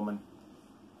a young woman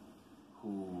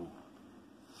who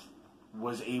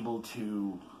was able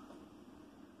to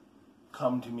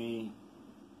come to me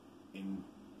in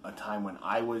a time when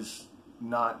I was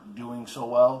not doing so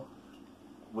well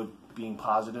with being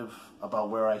positive about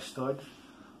where I stood.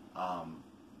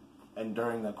 And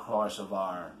during the course of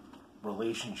our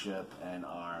relationship and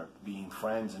our being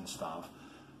friends and stuff,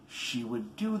 she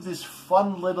would do this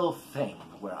fun little thing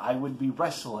where I would be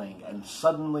wrestling and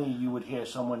suddenly you would hear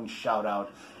someone shout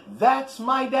out, "That's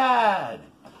my dad!"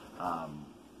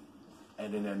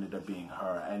 And it ended up being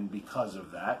her. And because of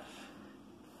that,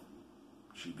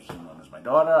 she became known as my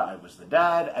daughter, I was the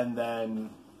dad, and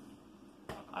then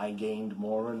I gained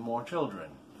more and more children.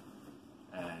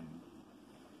 And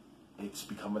it's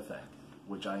become a thing,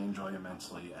 which I enjoy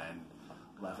immensely and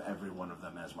left every one of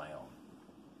them as my own.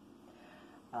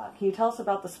 Can you tell us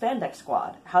about the Spandex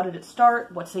Squad? How did it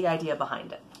start? What's the idea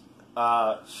behind it?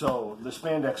 So the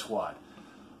Spandex Squad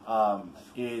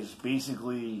is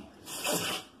basically,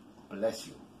 bless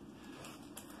you,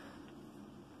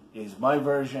 is my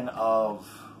version of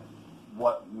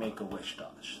what Make-A-Wish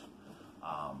does.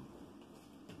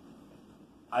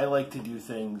 I like to do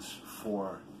things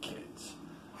for kids.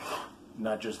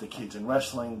 not just the kids in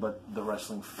wrestling, but the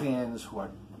wrestling fans who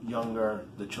are younger,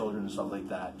 the children and stuff like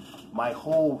that. My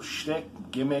whole shtick,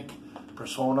 gimmick,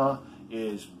 persona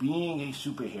is being a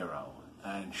superhero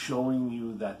and showing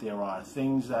you that there are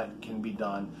things that can be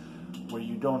done where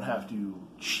you don't have to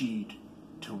cheat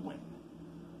to win.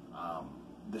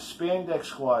 The Spandex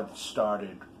Squad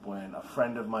started when a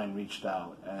friend of mine reached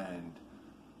out and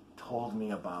told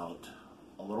me about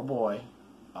a little boy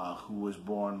who was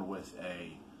born with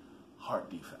a heart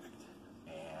defect,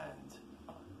 and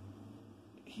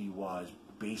he was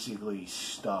basically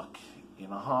stuck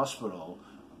in a hospital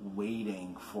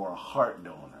waiting for a heart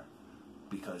donor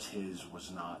because his was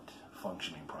not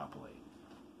functioning properly.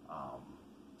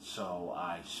 So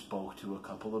I spoke to a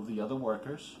couple of the other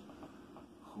workers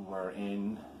who were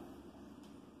in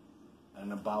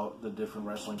and about the different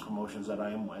wrestling promotions that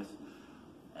I am with,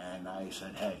 and I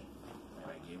said, hey, and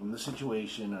I gave him the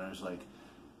situation, and I was like,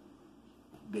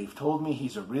 they've told me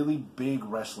he's a really big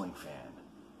wrestling fan,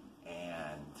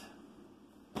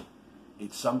 and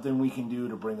it's something we can do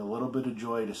to bring a little bit of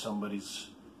joy to somebody's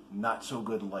not so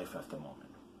good life at the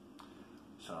moment.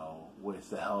 So with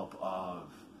the help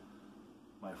of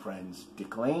my friends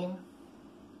Dick Lane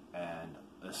and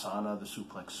Asana the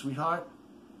Suplex Sweetheart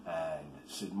and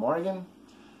Sid Morgan,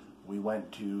 we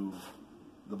went to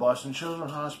the Boston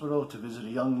Children's Hospital to visit a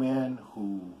young man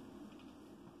who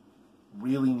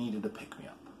really needed to pick me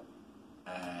up.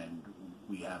 And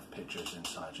we have pictures and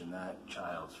such, and that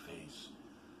child's face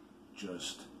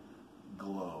just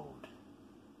glowed.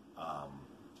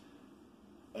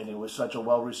 And it was such a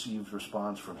well-received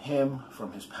response from him,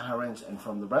 from his parents, and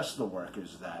from the rest of the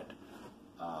workers that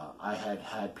I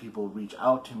had people reach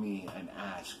out to me and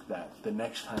ask that the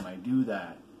next time I do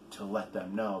that to let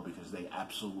them know, because they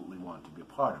absolutely want to be a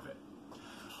part of it.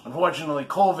 Unfortunately,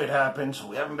 COVID happened, so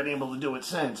we haven't been able to do it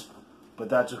since, but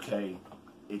that's okay.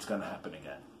 It's going to happen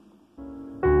again.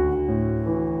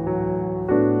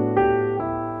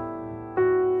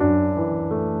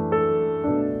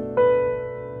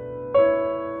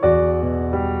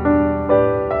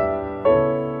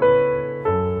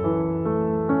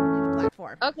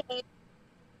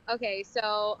 Okay,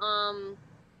 so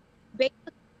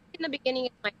basically in the beginning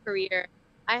of my career,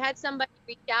 I had somebody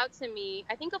reach out to me,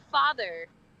 I think a father,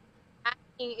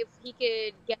 asking if he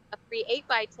could get a free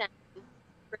 8x10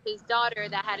 for his daughter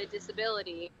that had a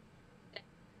disability. The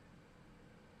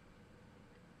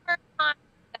first time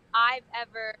that I've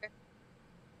ever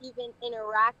even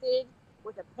interacted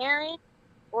with a parent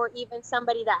or even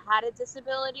somebody that had a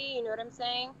disability, you know what I'm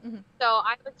saying? Mm-hmm. So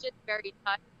I was just very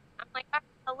touched. I'm like,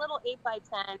 a little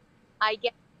 8x10, I get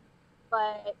it,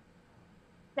 but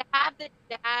to have the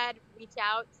dad reach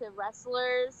out to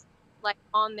wrestlers, like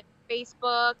on their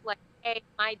Facebook, like, hey,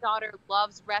 my daughter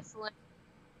loves wrestling.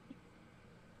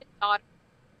 His daughter,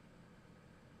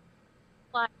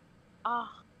 like, oh,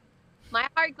 my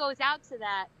heart goes out to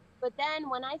that. But then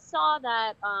when I saw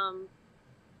that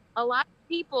a lot of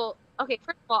people, okay,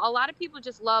 first of all, a lot of people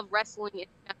just love wrestling in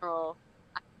general.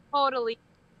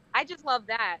 I just love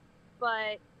that.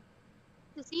 But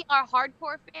to see our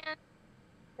hardcore fans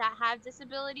that have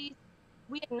disabilities,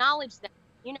 we acknowledge them.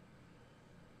 You know,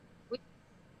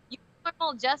 you're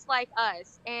normal just like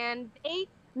us, and they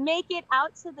make it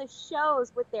out to the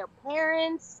shows with their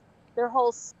parents, their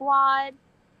whole squad.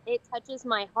 It touches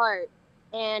my heart,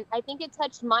 and I think it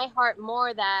touched my heart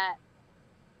more that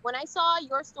when I saw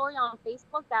your story on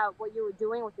Facebook that what you were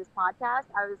doing with this podcast,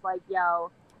 I was like,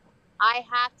 yo, I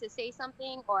have to say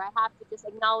something, or I have to just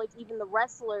acknowledge even the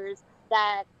wrestlers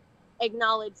that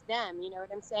acknowledge them. You know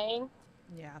what I'm saying?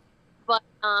 Yeah. But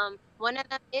one of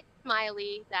them is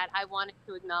Smiley that I wanted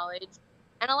to acknowledge,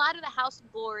 and a lot of the House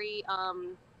of Glory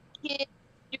kids,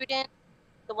 students,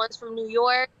 the ones from New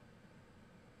York.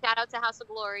 Shout out to House of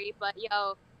Glory, but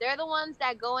yo, they're the ones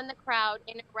that go in the crowd,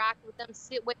 interact with them,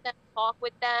 sit with them, talk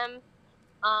with them.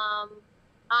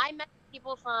 I met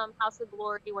people from House of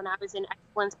Glory when I was in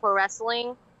Excellence Pro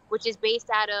Wrestling, which is based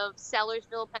out of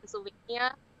Sellersville,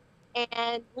 Pennsylvania.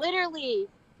 And literally,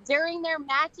 during their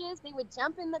matches, they would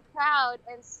jump in the crowd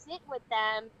and sit with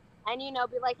them and, you know,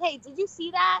 be like, hey, did you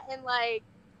see that? And, like,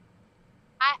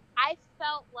 I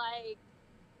felt like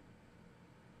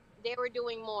they were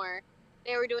doing more.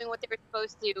 They were doing what they were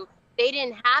supposed to. They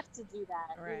didn't have to do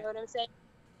that. Right. You know what I'm saying?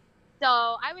 So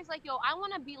I was like, yo, I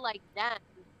want to be like them.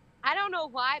 I don't know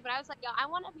why, but I was like, yo, I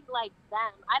want to be like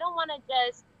them. I don't want to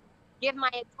just give my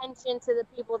attention to the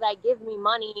people that give me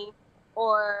money,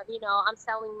 or, you know, I'm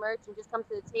selling merch and just come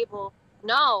to the table.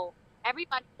 No,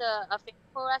 everybody's a fan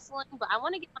of pro wrestling, but I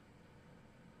want to get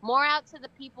more out to the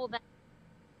people that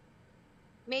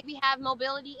maybe have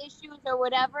mobility issues or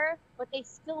whatever, but they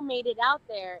still made it out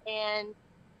there. And,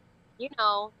 you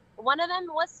know, one of them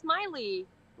was Smiley.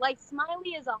 Like,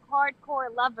 Smiley is a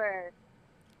hardcore lover.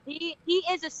 He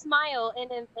is a smile in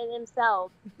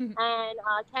himself. And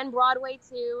Ken Broadway,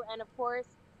 too. And, of course,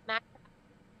 Matt.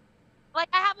 Like,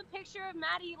 I have a picture of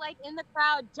Maddie, like, in the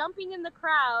crowd, jumping in the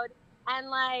crowd and,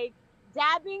 like,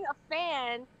 dabbing a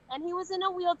fan. And he was in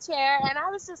a wheelchair. And I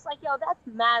was just like, yo, that's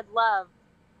mad love.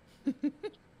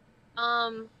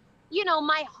 You know,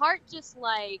 my heart just,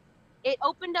 like, it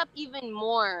opened up even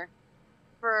more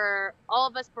for all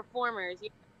of us performers. You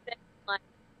know, like,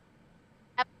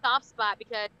 I have a soft spot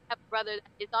because I have a brother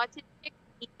that is autistic.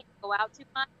 He can't go out too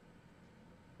much.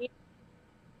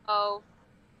 So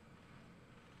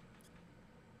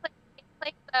it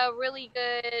plays a really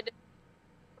good,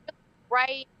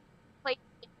 bright place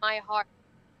in my heart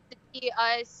to see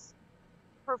us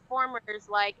performers,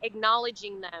 like,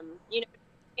 acknowledging them, you know.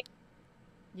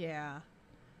 Yeah.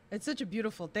 It's such a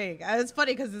beautiful thing. It's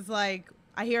funny because it's like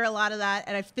I hear a lot of that,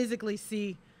 and I physically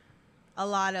see a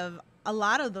lot of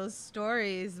those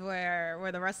stories where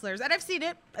the wrestlers, and I've seen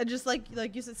it, and just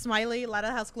like you said, Smiley, a lot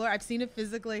of House Glory, I've seen it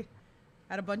physically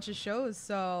at a bunch of shows.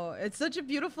 So it's such a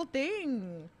beautiful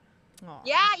thing. Aww.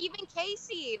 Yeah, even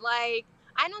Casey. Like,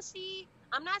 I'm not saying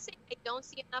I don't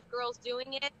see enough girls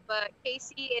doing it, but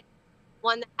Casey is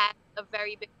one that has a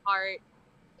very big heart.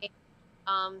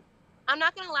 And, I'm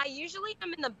not gonna lie, usually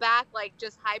I'm in the back, like,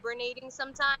 just hibernating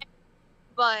sometimes,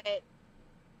 but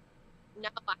no,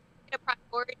 I made a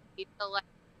priority to, like,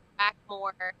 back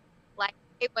more. Like,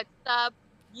 hey, what's up?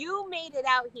 You made it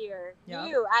out here. Yep.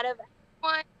 You, out of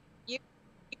everyone, you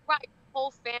brought your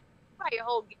whole family, you brought your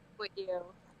whole group with you.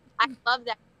 I love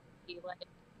that. Like,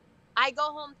 I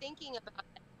go home thinking about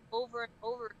that over and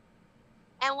over.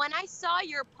 And when I saw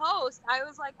your post, I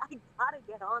was like, I gotta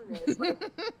get on this.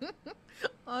 Like,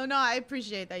 oh no, I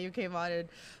appreciate that you came on and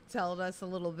told us a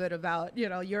little bit about, you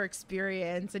know, your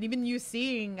experience and even you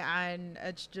seeing, and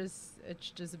it's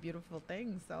just a beautiful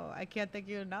thing. So I can't thank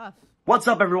you enough. What's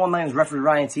up, everyone? My name is Referee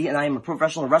Ryan T, and I am a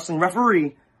professional wrestling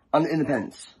referee on the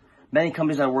Independents. Many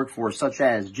companies I work for, such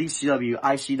as GCW,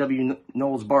 ICW,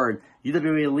 Knowles Bard,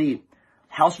 UWA Elite,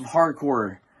 House of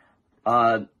Hardcore,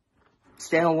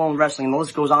 Standalone Wrestling, and the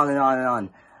list goes on and on and on.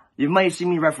 You might have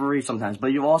seen me referee sometimes, but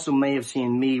you also may have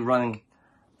seen me running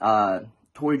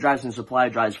toy drives and supply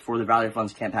drives for the Valley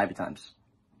Funds Camp Happy Times.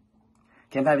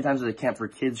 Camp Happy Times is a camp for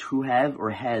kids who have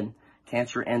or had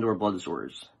cancer and or blood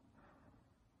disorders.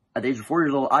 At the age of 4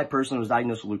 years old, I personally was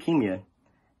diagnosed with leukemia,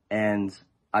 and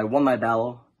I won my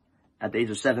battle at the age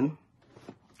of 7.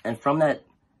 And from that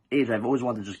age, I've always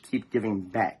wanted to just keep giving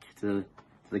back to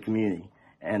the community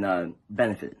and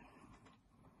benefit.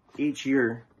 Each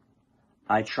year,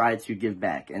 I try to give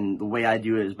back, and the way I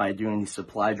do it is by doing these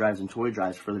supply drives and toy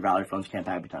drives for the Valley Funds Camp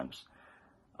Happy Times.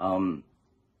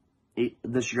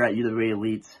 This year at UWA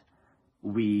Elite,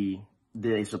 we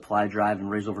did a supply drive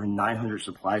and raised over 900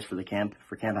 supplies for the camp,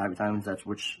 for Camp Happy Times.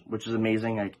 Which is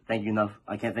amazing. I can't thank you enough,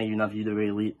 UWA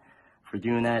Elite, for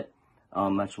doing that.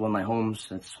 That's one of my homes.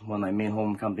 That's one of my main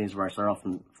home companies where I started off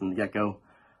from the get-go.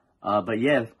 But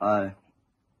yeah,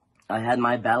 I had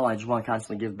my battle. I just want to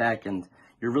constantly give back, and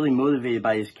you're really motivated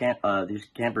by these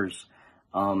campers.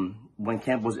 When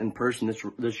camp was in person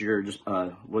this year,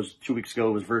 was 2 weeks ago.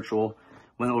 It was virtual.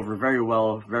 Went over very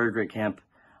well. Very great camp.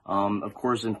 Of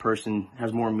course, in person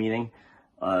has more meaning.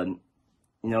 You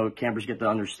know, campers get to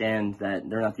understand that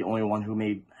they're not the only one who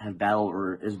may have battled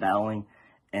or is battling,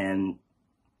 and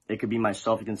it could be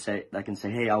myself. I can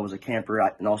say, hey, I was a camper,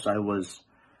 and also I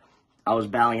was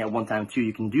battling at one time too.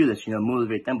 You can do this, you know,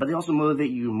 motivate them, but they also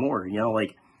motivate you more. You know,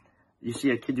 like you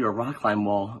see a kid do a rock climb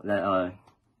wall that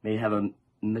may have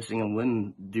missing a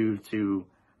limb due to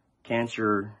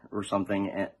cancer or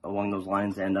something along those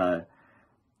lines, and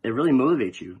it really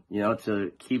motivates you, you know,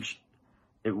 to keep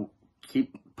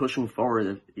pushing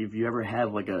forward. If you ever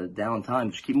have like a down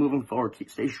time, just keep moving forward.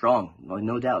 Stay strong, like,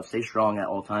 no doubt. Stay strong at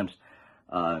all times.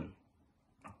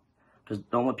 Because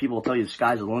don't let people tell you the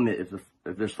sky's the limit if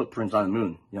there's footprints on the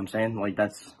moon. You know what I'm saying? Like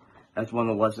that's one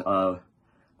of the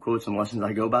quotes and lessons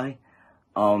I go by.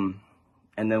 And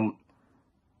then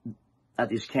at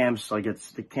these camps, like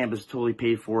the camp is totally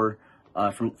paid for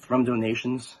from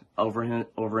donations over in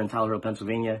Tyler Hill,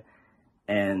 Pennsylvania,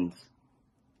 and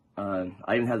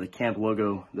I even have the camp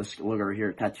logo, this logo right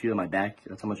here, tattooed on my back.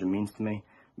 That's how much it means to me.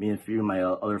 Me and a few of my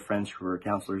other friends who are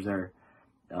counselors there,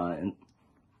 and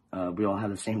we all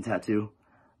have the same tattoo.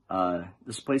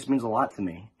 This place means a lot to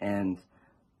me, and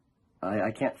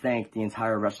I can't thank the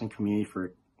entire wrestling community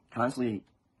for constantly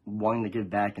wanting to give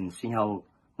back and seeing how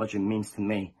much it means to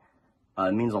me.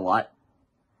 It means a lot.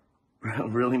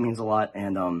 really means a lot.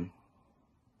 And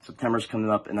September's coming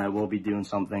up, and I will be doing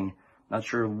something. Not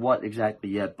sure what exactly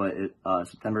yet, but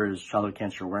September is Childhood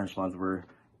Cancer Awareness Month, where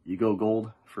you go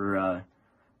gold for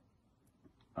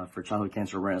Childhood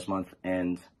Cancer Awareness Month,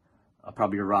 and I'll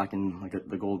probably be rocking like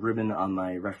the gold ribbon on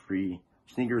my referee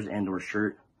sneakers and/or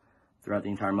shirt throughout the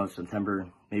entire month of September.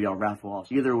 Maybe I'll raffle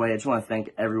off. Either way, I just want to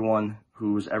thank everyone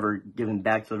who's ever given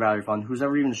back to the Valley Fund, who's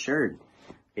ever even shared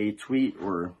a tweet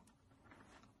or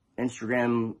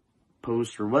Instagram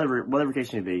post or whatever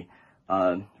case may be,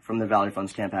 from the Valley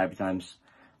Fund's Camp Happy Times.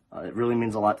 It really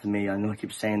means a lot to me. I know I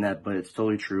keep saying that, but it's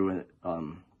totally true. And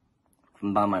from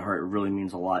the bottom of my heart, it really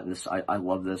means a lot. I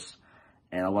love this,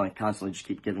 and I want to constantly just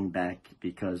keep giving back,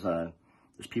 because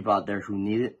there's people out there who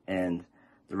need it, and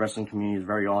the wrestling community is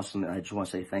very awesome. And I just want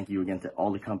to say thank you again to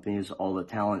all the companies, all the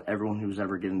talent, everyone who's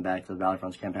ever given back to the Valley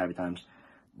Fund's Camp Happy Times.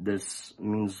 This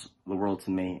means the world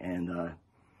to me, and I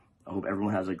hope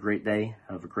everyone has a great day,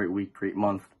 have a great week, great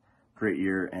month, great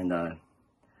year, and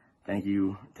thank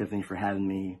you, Tiffany, for having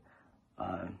me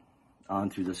on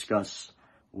to discuss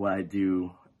what I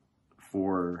do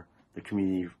for the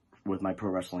community with my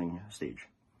pro wrestling stage.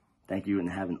 Thank you, and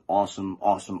have an awesome,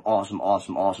 awesome, awesome,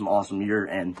 awesome, awesome, awesome year,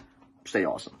 and stay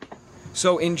awesome.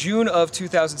 So in June of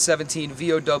 2017,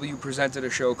 VOW presented a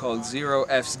show called Zero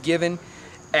F's Given,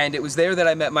 and it was there that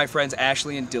I met my friends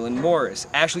Ashley and Dylan Morris.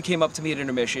 Ashley came up to me at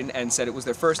intermission and said it was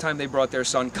their first time they brought their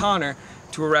son Connor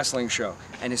to a wrestling show,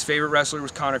 and his favorite wrestler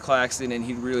was Connor Claxton, and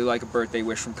he'd really like a birthday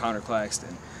wish from Connor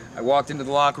Claxton. I walked into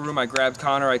the locker room, I grabbed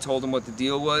Connor, I told him what the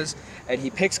deal was, and he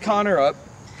picks Connor up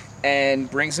and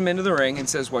brings him into the ring and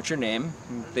says, "What's your name?"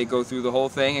 And they go through the whole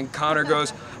thing, and Connor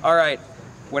goes, "All right,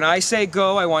 when I say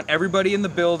go, I want everybody in the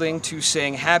building to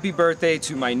sing happy birthday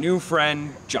to my new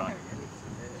friend, John."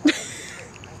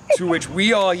 To which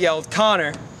we all yelled,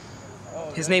 "Connor,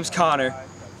 his name's Connor,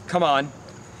 come on."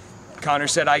 Connor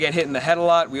said, "I get hit in the head a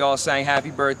lot." We all sang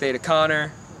happy birthday to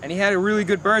Connor, and he had a really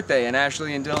good birthday, and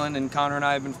Ashley and Dylan and Connor and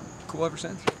I have been cool ever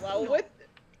since. Well,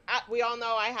 we all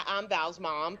know I'm Val's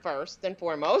mom first and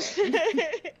foremost.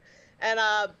 And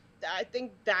I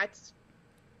think that's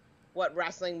what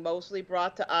wrestling mostly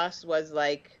brought to us, was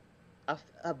like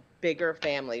a bigger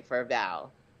family for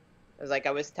Val. It was like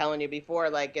I was telling you before,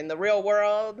 like in the real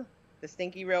world, the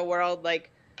stinky real world,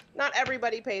 like not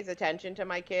everybody pays attention to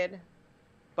my kid,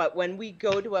 but when we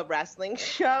go to a wrestling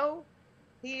show,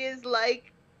 he is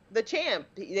like the champ.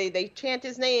 They chant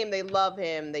his name, they love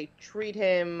him, they treat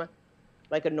him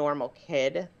like a normal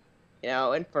kid, you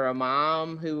know. And for a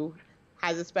mom who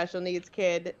has a special needs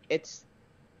kid, it's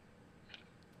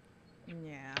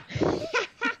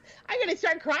I'm gonna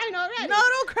start crying already. No,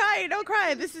 don't cry, don't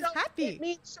cry. This is happy. It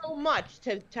means so much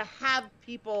to have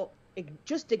people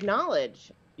just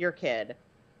acknowledge your kid,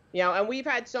 you know. And we've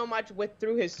had so much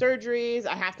through his surgeries.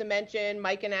 I have to mention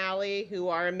Mike and Allie, who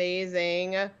are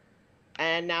amazing,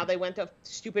 and now they went to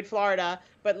stupid Florida.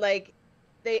 But like,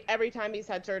 every time he's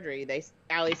had surgery,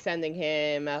 Allie's sending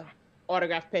him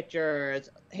autographed pictures,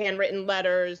 handwritten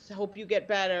letters, hope you get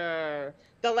better.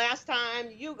 The last time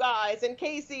you guys and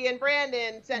Casey and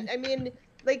Brandon sent, I mean,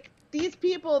 like, these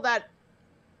people that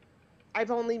I've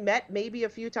only met maybe a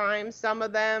few times, some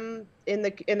of them in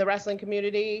the wrestling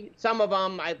community, some of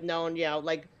them I've known, you know,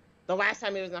 like the last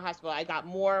time he was in the hospital, I got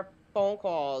more phone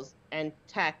calls and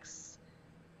texts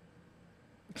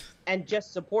and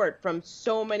just support from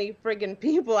so many friggin'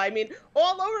 people. I mean,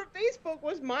 all over Facebook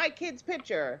was my kid's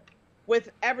picture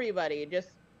with everybody just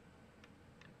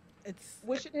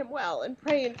wishing him well and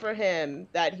praying for him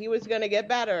that he was going to get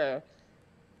better.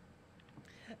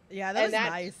 Yeah, that was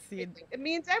nice. It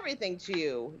means everything to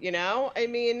you, you know? I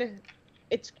mean,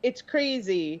 it's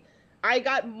crazy. I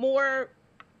got more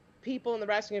people in the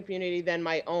wrestling community than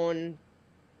my own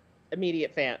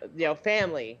immediate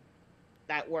family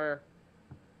that were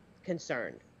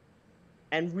concerned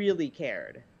and really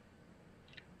cared.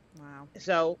 Wow.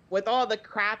 So with all the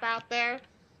crap out there,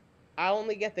 I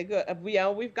only get the good. You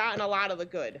know, we've gotten a lot of the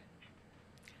good.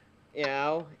 You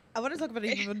know, I want to talk about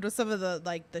even some of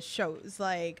the shows.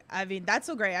 Like, I mean, that's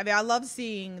so great. I mean, I love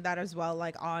seeing that as well,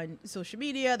 like on social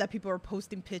media, that people are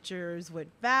posting pictures with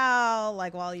Val,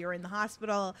 like while you're in the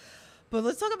hospital. But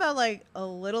let's talk about like a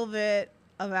little bit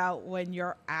about when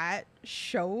you're at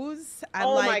shows and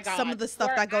like some of the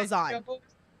stuff that goes on. Shows.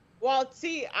 Well,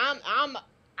 see, I'm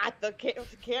at the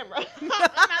camera. I'm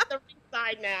at the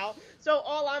ringside now. So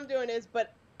all I'm doing is,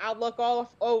 but I'll look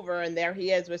all over and there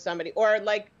he is with somebody. Or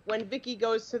like when Vicky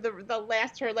goes to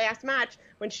her last match,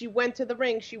 when she went to the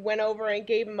ring, she went over and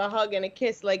gave him a hug and a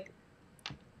kiss. Like,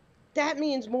 that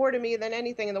means more to me than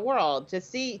anything in the world, to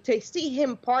see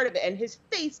him part of it, and his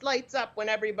face lights up when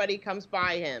everybody comes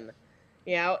by him.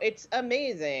 You know, it's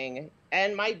amazing.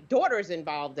 And my daughter's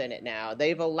involved in it now.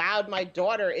 They've allowed my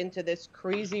daughter into this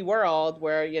crazy world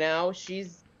where, you know,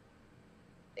 she's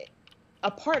a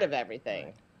part of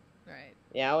everything. Right.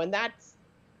 You know, and that's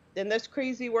in this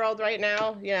crazy world right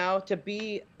now, you know, to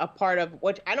be a part of,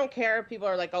 which I don't care if people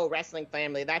are like, oh, wrestling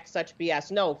family, that's such BS.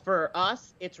 No, for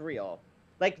us, it's real.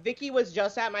 Like, Vicky was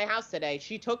just at my house today.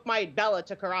 She took my Bella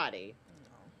to karate.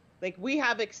 Like, we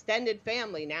have extended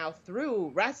family now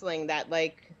through wrestling that,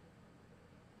 like,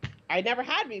 I never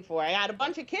had before. I had a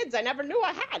bunch of kids I never knew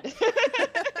I had.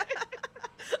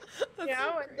 You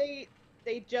know, and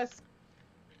they just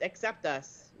accept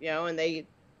us, you know, and they,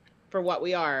 for what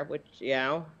we are, which, you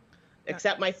know,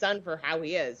 accept my son for how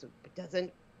he is. It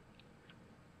doesn't,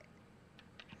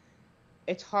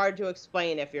 it's hard to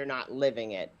explain if you're not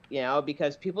living it, you know,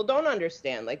 because people don't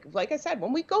understand. Like I said,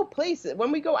 when we go places,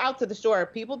 when we go out to the store,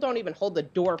 people don't even hold the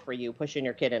door for you pushing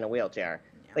your kid in a wheelchair.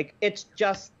 Yeah. Like, it's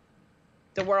just,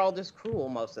 the world is cruel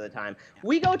most of the time. Yeah.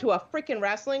 We go to a freaking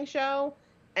wrestling show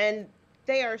and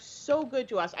they are so good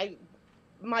to us.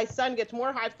 My son gets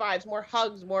more high fives, more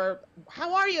hugs, more,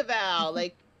 how are you, Val?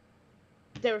 Like,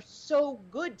 they're so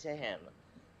good to him.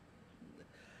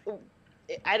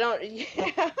 I don't, yeah.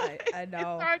 I know.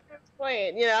 It's hard to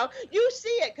explain, you know? You see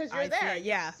it because you're there.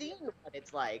 Yeah. You've seen what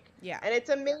it's like. Yeah. And it's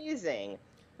amazing.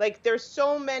 Like, there's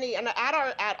so many, and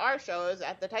at our shows,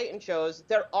 at the Titan shows,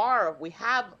 we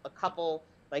have a couple,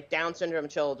 like, Down syndrome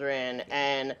children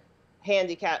and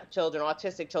handicapped children,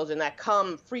 autistic children that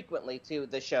come frequently to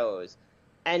the shows.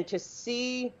 And to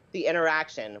see the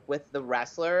interaction with the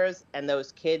wrestlers and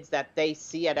those kids that they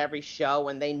see at every show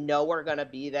and they know we're going to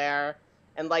be there,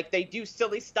 and, like, they do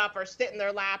silly stuff or sit in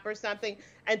their lap or something,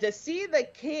 and to see the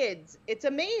kids, it's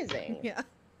amazing. Yeah.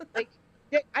 Like,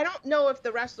 I don't know if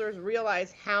the wrestlers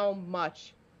realize how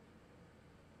much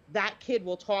that kid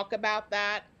will talk about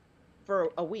that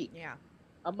for a week,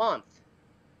 a month.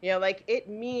 You know, like, it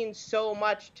means so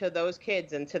much to those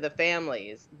kids and to the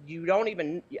families.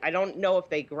 I don't know if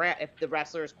if the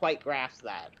wrestlers quite grasp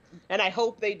that. And I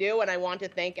hope they do, and I want to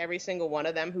thank every single one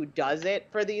of them who does it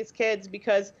for these kids,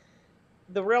 because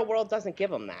the real world doesn't give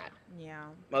them that. Yeah.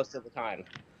 Most of the time.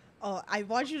 Oh, I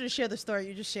want you to share the story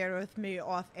you just shared with me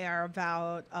off air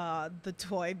about the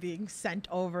toy being sent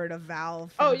over to Val.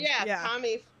 Oh, yeah.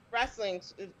 Tommy wrestling,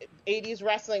 80s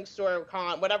wrestling store,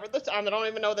 whatever. I don't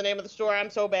even know the name of the store. I'm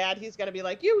so bad. He's going to be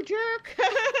like, you jerk.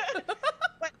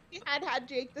 But he had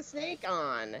Jake the Snake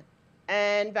on.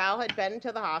 And Val had been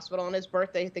to the hospital on his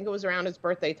birthday. I think it was around his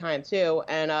birthday time, too.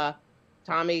 And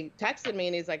Tommy texted me,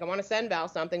 and he's like, I want to send Val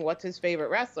something. What's his favorite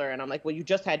wrestler? And I'm like, well, you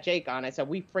just had Jake on. I said,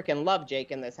 we freaking love Jake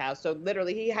in this house. So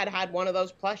literally, he had one of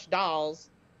those plush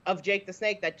dolls of Jake the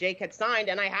Snake that Jake had signed.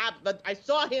 And I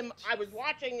saw him. I was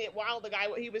watching it while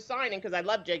he was signing, because I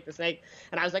love Jake the Snake.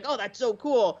 And I was like, oh, that's so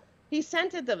cool. He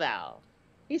sent it to Val.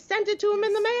 He sent it to him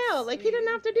in the mail. Like, he didn't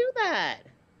have to do that.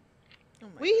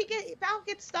 Val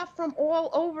gets stuff from all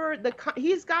over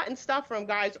he's gotten stuff from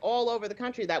guys all over the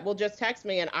country that will just text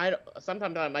me, and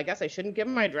sometimes I guess I shouldn't give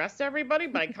my address to everybody,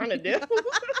 but I kind of do.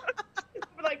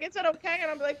 Like, is it okay? And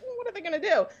I'm like, well, what are they gonna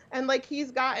do? And, like, he's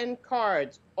gotten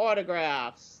cards,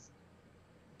 autographs,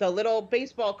 the little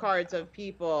baseball cards of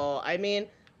people. I mean,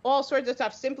 all sorts of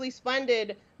stuff. Simply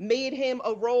Splendid made him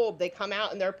a robe. They come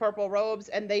out in their purple robes,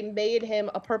 and they made him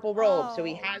a purple robe, so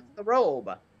he has the robe.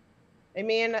 I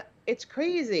mean, it's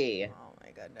crazy. Oh,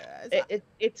 my goodness.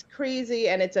 It's crazy,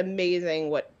 and it's amazing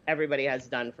what everybody has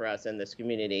done for us in this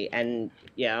community, and,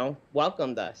 you know,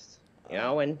 welcomed us, you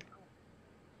know, and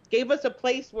gave us a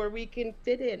place where we can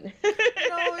fit in.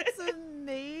 No, it's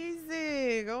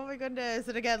amazing. Oh, my goodness.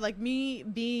 And again, like, me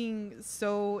being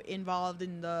so involved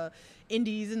in the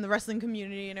indies and the wrestling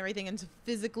community and everything, and to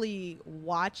physically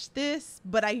watch this,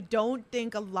 but I don't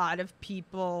think a lot of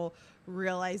people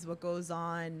realize what goes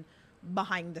on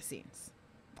behind the scenes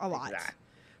a lot. Exactly.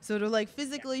 So to, like,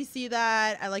 physically see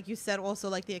that, and like you said, also,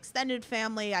 like, the extended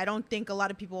family, I don't think a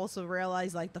lot of people also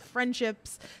realize, like, the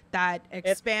friendships that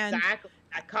expand. Exactly.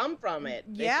 That come from it.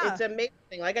 Yeah. It's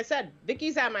amazing. Like I said,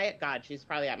 Vicky's she's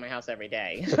probably at my house every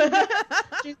day.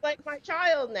 She's like my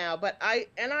child now, but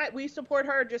we support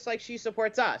her just like she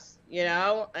supports us, you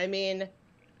know? I mean,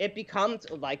 it becomes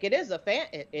like it is a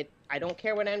I don't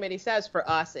care what anybody says. For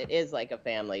us, it is like a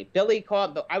family. Billy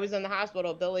called. I was in the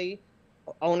hospital. Billy,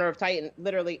 owner of Titan,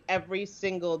 literally every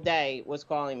single day was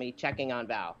calling me, checking on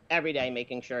Val every day,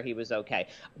 making sure he was okay.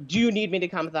 Do you need me to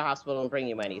come to the hospital and bring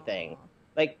you anything?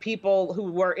 Like, people who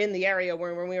were in the area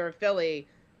when we were in Philly,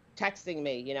 texting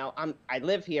me. You know, I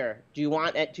live here. Do you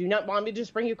not want me to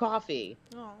just bring you coffee?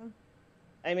 Oh.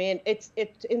 I mean, it's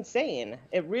insane.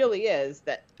 It really is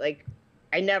that, like,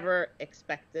 I never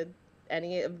expected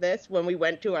any of this when we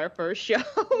went to our first show.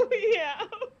 Yeah.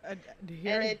 And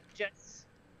it just,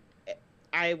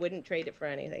 I wouldn't trade it for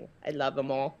anything. I love them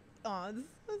all. Oh, this is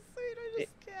so sweet. I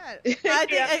just can't. I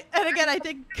think, and again, I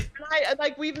think,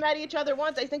 like, we've met each other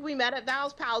once. I think we met at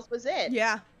Val's Pals was it.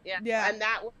 Yeah. And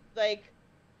that was like,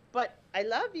 but I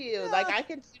love you. Like, I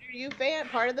consider you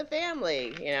part of the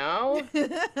family, you know?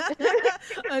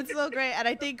 It's so great. And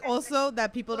I think also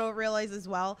that people don't realize as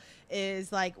well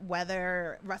is like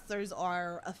whether wrestlers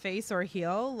are a face or a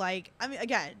heel. Like, I mean,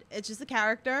 again, it's just a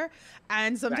character.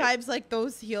 And sometimes like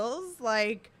those heels,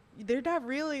 like, they're not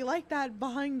really like that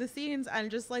behind the scenes, and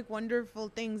just like wonderful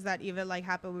things that even like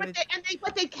happen with.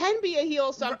 But they can be a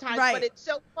heel sometimes. Right. But it's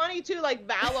so funny too. Like,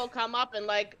 Val will come up and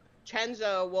like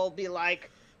Chenzo will be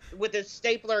like with his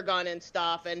stapler gun and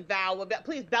stuff, and Val will be,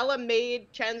 please, Bella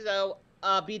made Chenzo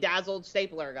a bedazzled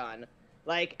stapler gun,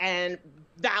 like, and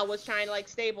Val was trying to like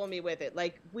staple me with it.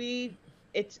 Like,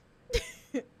 it's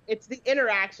the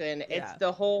interaction. It's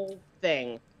the whole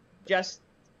thing. Just,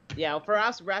 you know, for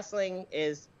us, wrestling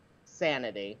is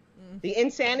sanity. The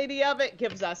insanity of it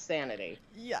gives us sanity.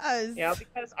 Yes. You know,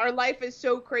 because our life is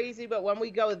so crazy, but when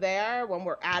we go there, when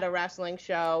we're at a wrestling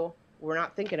show, we're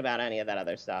not thinking about any of that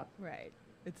other stuff. Right.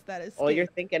 It's that escape. All you're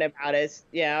thinking about is,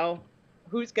 you know,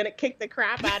 who's going to kick the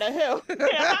crap out of who.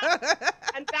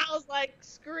 And Val's like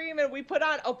screaming. We put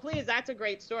on, oh, please, that's a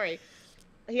great story.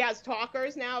 He has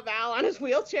talkers now, Val, on his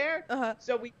wheelchair.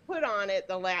 So we put on it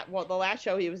the last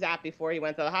show he was at before he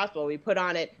went to the hospital. We put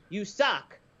on it, "You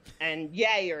suck," and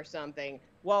 "yay" or something.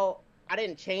 Well, I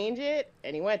didn't change it,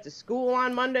 and he went to school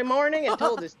on Monday morning and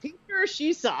told his teacher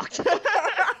she sucked. That's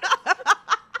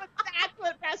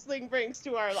what wrestling brings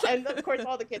to our life. And of course,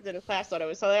 all the kids in his class thought it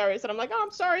was hilarious. And I'm like, oh,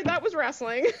 I'm sorry, that was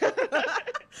wrestling. But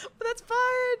that's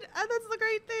fun, and that's the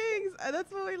great things, and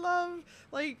that's what we love.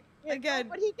 Like, again,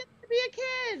 but he gets to be a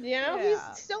kid, you know. He's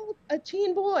still a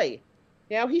teen boy.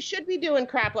 You know, he should be doing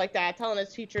crap like that, telling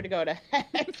his teacher to go to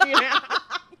heck. You know?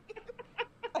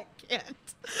 I can't.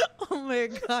 Oh my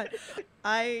god,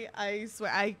 I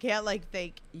swear I can't like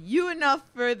thank you enough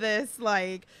for this.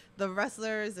 Like, the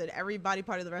wrestlers and everybody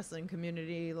part of the wrestling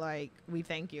community, like, we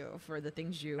thank you for the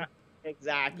things you.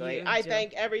 Exactly. I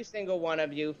thank every single one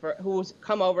of you for who's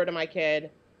come over to my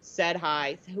kid, said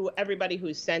hi, everybody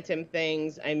who sent him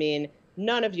things. I mean,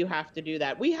 none of you have to do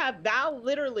that. We have Val,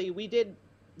 literally, we did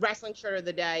wrestling shirt of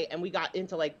the day, and we got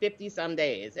into like 50 some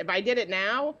days. If I did it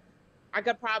now, I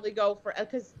could probably go for,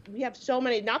 because we have so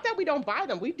many, not that we don't buy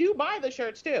them, we do buy the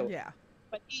shirts too. Yeah.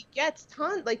 But he gets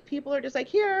tons, like, people are just like,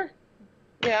 here,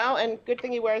 you know, and good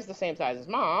thing he wears the same size as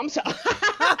Mom, so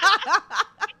I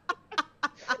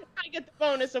get the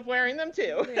bonus of wearing them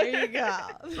too. There you go.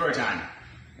 Story time.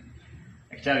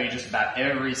 I can tell you just about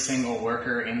every single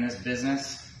worker in this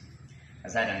business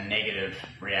has had a negative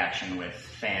reaction with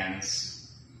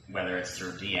fans, whether it's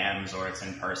through DMs or it's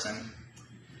in person.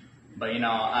 But, you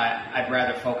know, I'd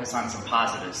rather focus on some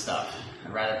positive stuff.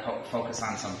 I'd rather focus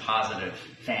on some positive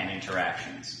fan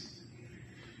interactions.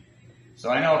 So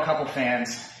I know a couple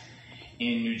fans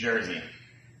in New Jersey.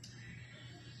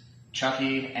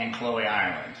 Chucky and Chloe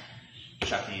Ireland.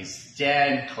 Chucky's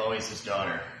dad, Chloe's his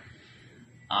daughter.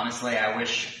 Honestly, I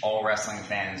wish all wrestling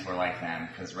fans were like them,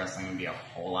 because wrestling would be a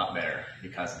whole lot better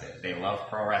because of it. They love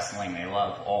pro wrestling. They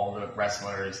love all the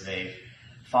wrestlers. They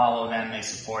follow them. They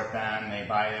support them. They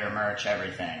buy their merch,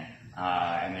 everything.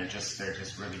 And they're just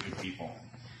really good people.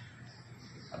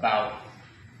 About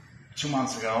 2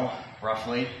 months ago,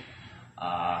 roughly,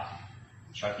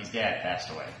 Chucky's dad passed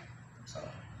away. So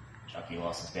Chucky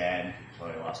lost his dad.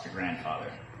 Chloe lost her grandfather.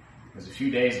 It was a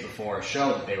few days before a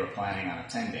show that they were planning on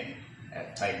attending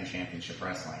at Titan Championship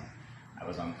Wrestling. I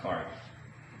was on the card.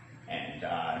 And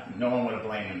no one would have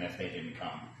blamed them if they didn't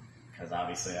come, because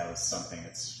obviously that was something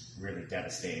that's really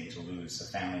devastating to lose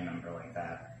a family member like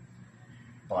that.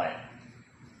 But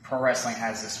pro wrestling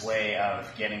has this way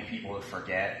of getting people to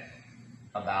forget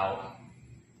about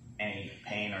any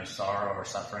pain or sorrow or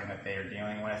suffering that they are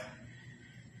dealing with.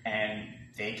 And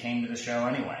they came to the show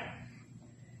anyway.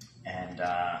 And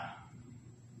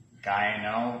guy I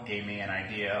know gave me an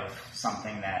idea of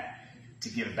something to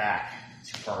give back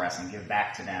to pro wrestling, give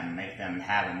back to them, make them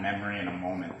have a memory and a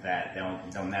moment that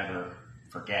they'll never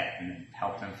forget, and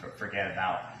help them forget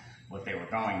about what they were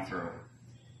going through.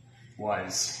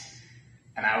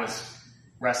 And I was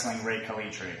wrestling Ray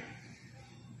Kalitri.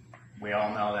 We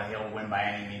all know that he'll win by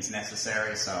any means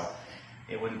necessary, so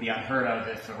it wouldn't be unheard of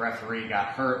if a referee got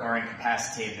hurt or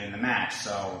incapacitated in the match.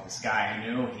 So this guy I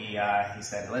knew, he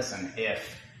said, listen,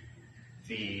 if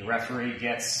the referee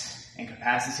gets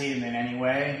incapacitated in any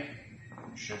way,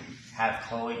 you should have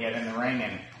Chloe get in the ring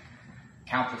and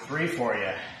count to 3 for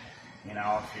you. You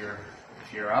know, if you're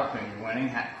if you're up and you're winning,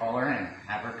 call her in,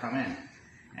 have her come in.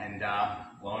 And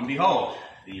lo and behold,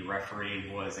 the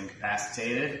referee was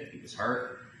incapacitated. He was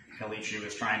hurt. Kalichi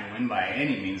was trying to win by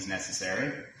any means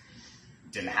necessary.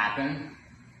 Didn't happen.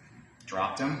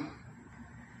 Dropped him.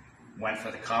 Went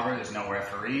for the cover. There's no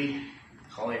referee.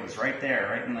 Holly was right there,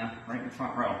 right in the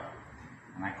front row.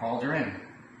 And I called her in,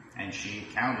 and she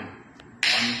counted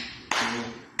 1, 2,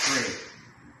 3.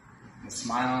 The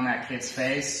smile on that kid's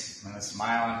face and the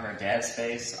smile on her dad's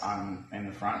face in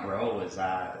the front row was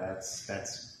honestly,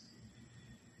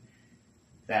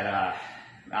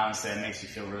 that makes you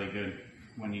feel really good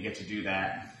when you get to do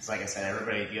that. It's like I said,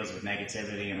 everybody deals with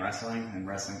negativity in wrestling, and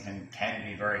wrestling can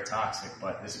be very toxic,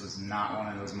 but this was not one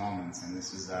of those moments. And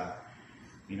this is, the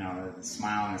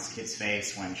smile on this kid's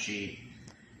face when she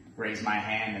raised my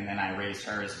hand and then I raised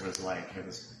hers was like, it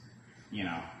was,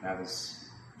 that was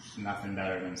nothing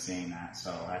better than seeing that.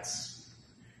 So that's...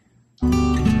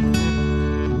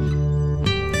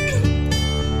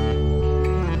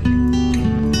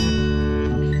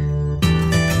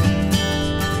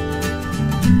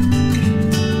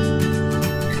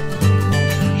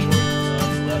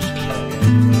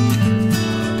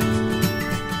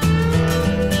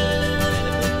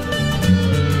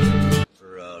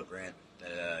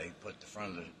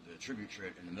 tribute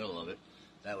shirt in the middle of it.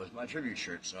 That was my tribute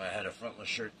shirt, so I had a frontless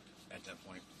shirt at that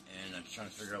point, and I was trying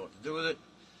to figure out what to do with it.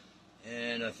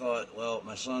 And I thought, well,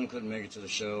 my son couldn't make it to the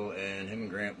show, and him and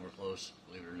Grant were close,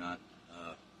 believe it or not.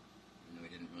 He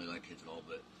didn't really like kids at all,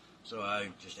 but so I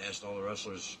just asked all the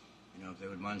wrestlers, if they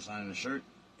would mind signing the shirt,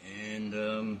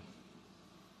 and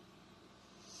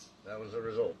that was the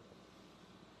result.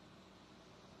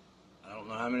 I don't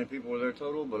know how many people were there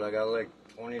total, but I got like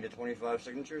 20 to 25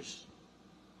 signatures.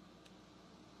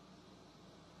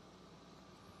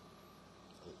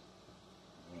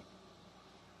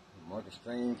 Marcus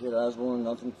Crane, Kid Osborne,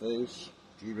 Nothing Face,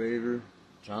 G-Raver,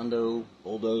 Chondo,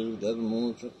 Bulldozer, Devin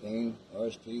Moore, Chuck Payne,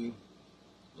 RSP,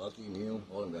 Lucky, Neil,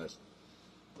 all them guys.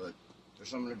 But they're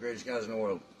some of the greatest guys in the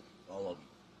world, all of them.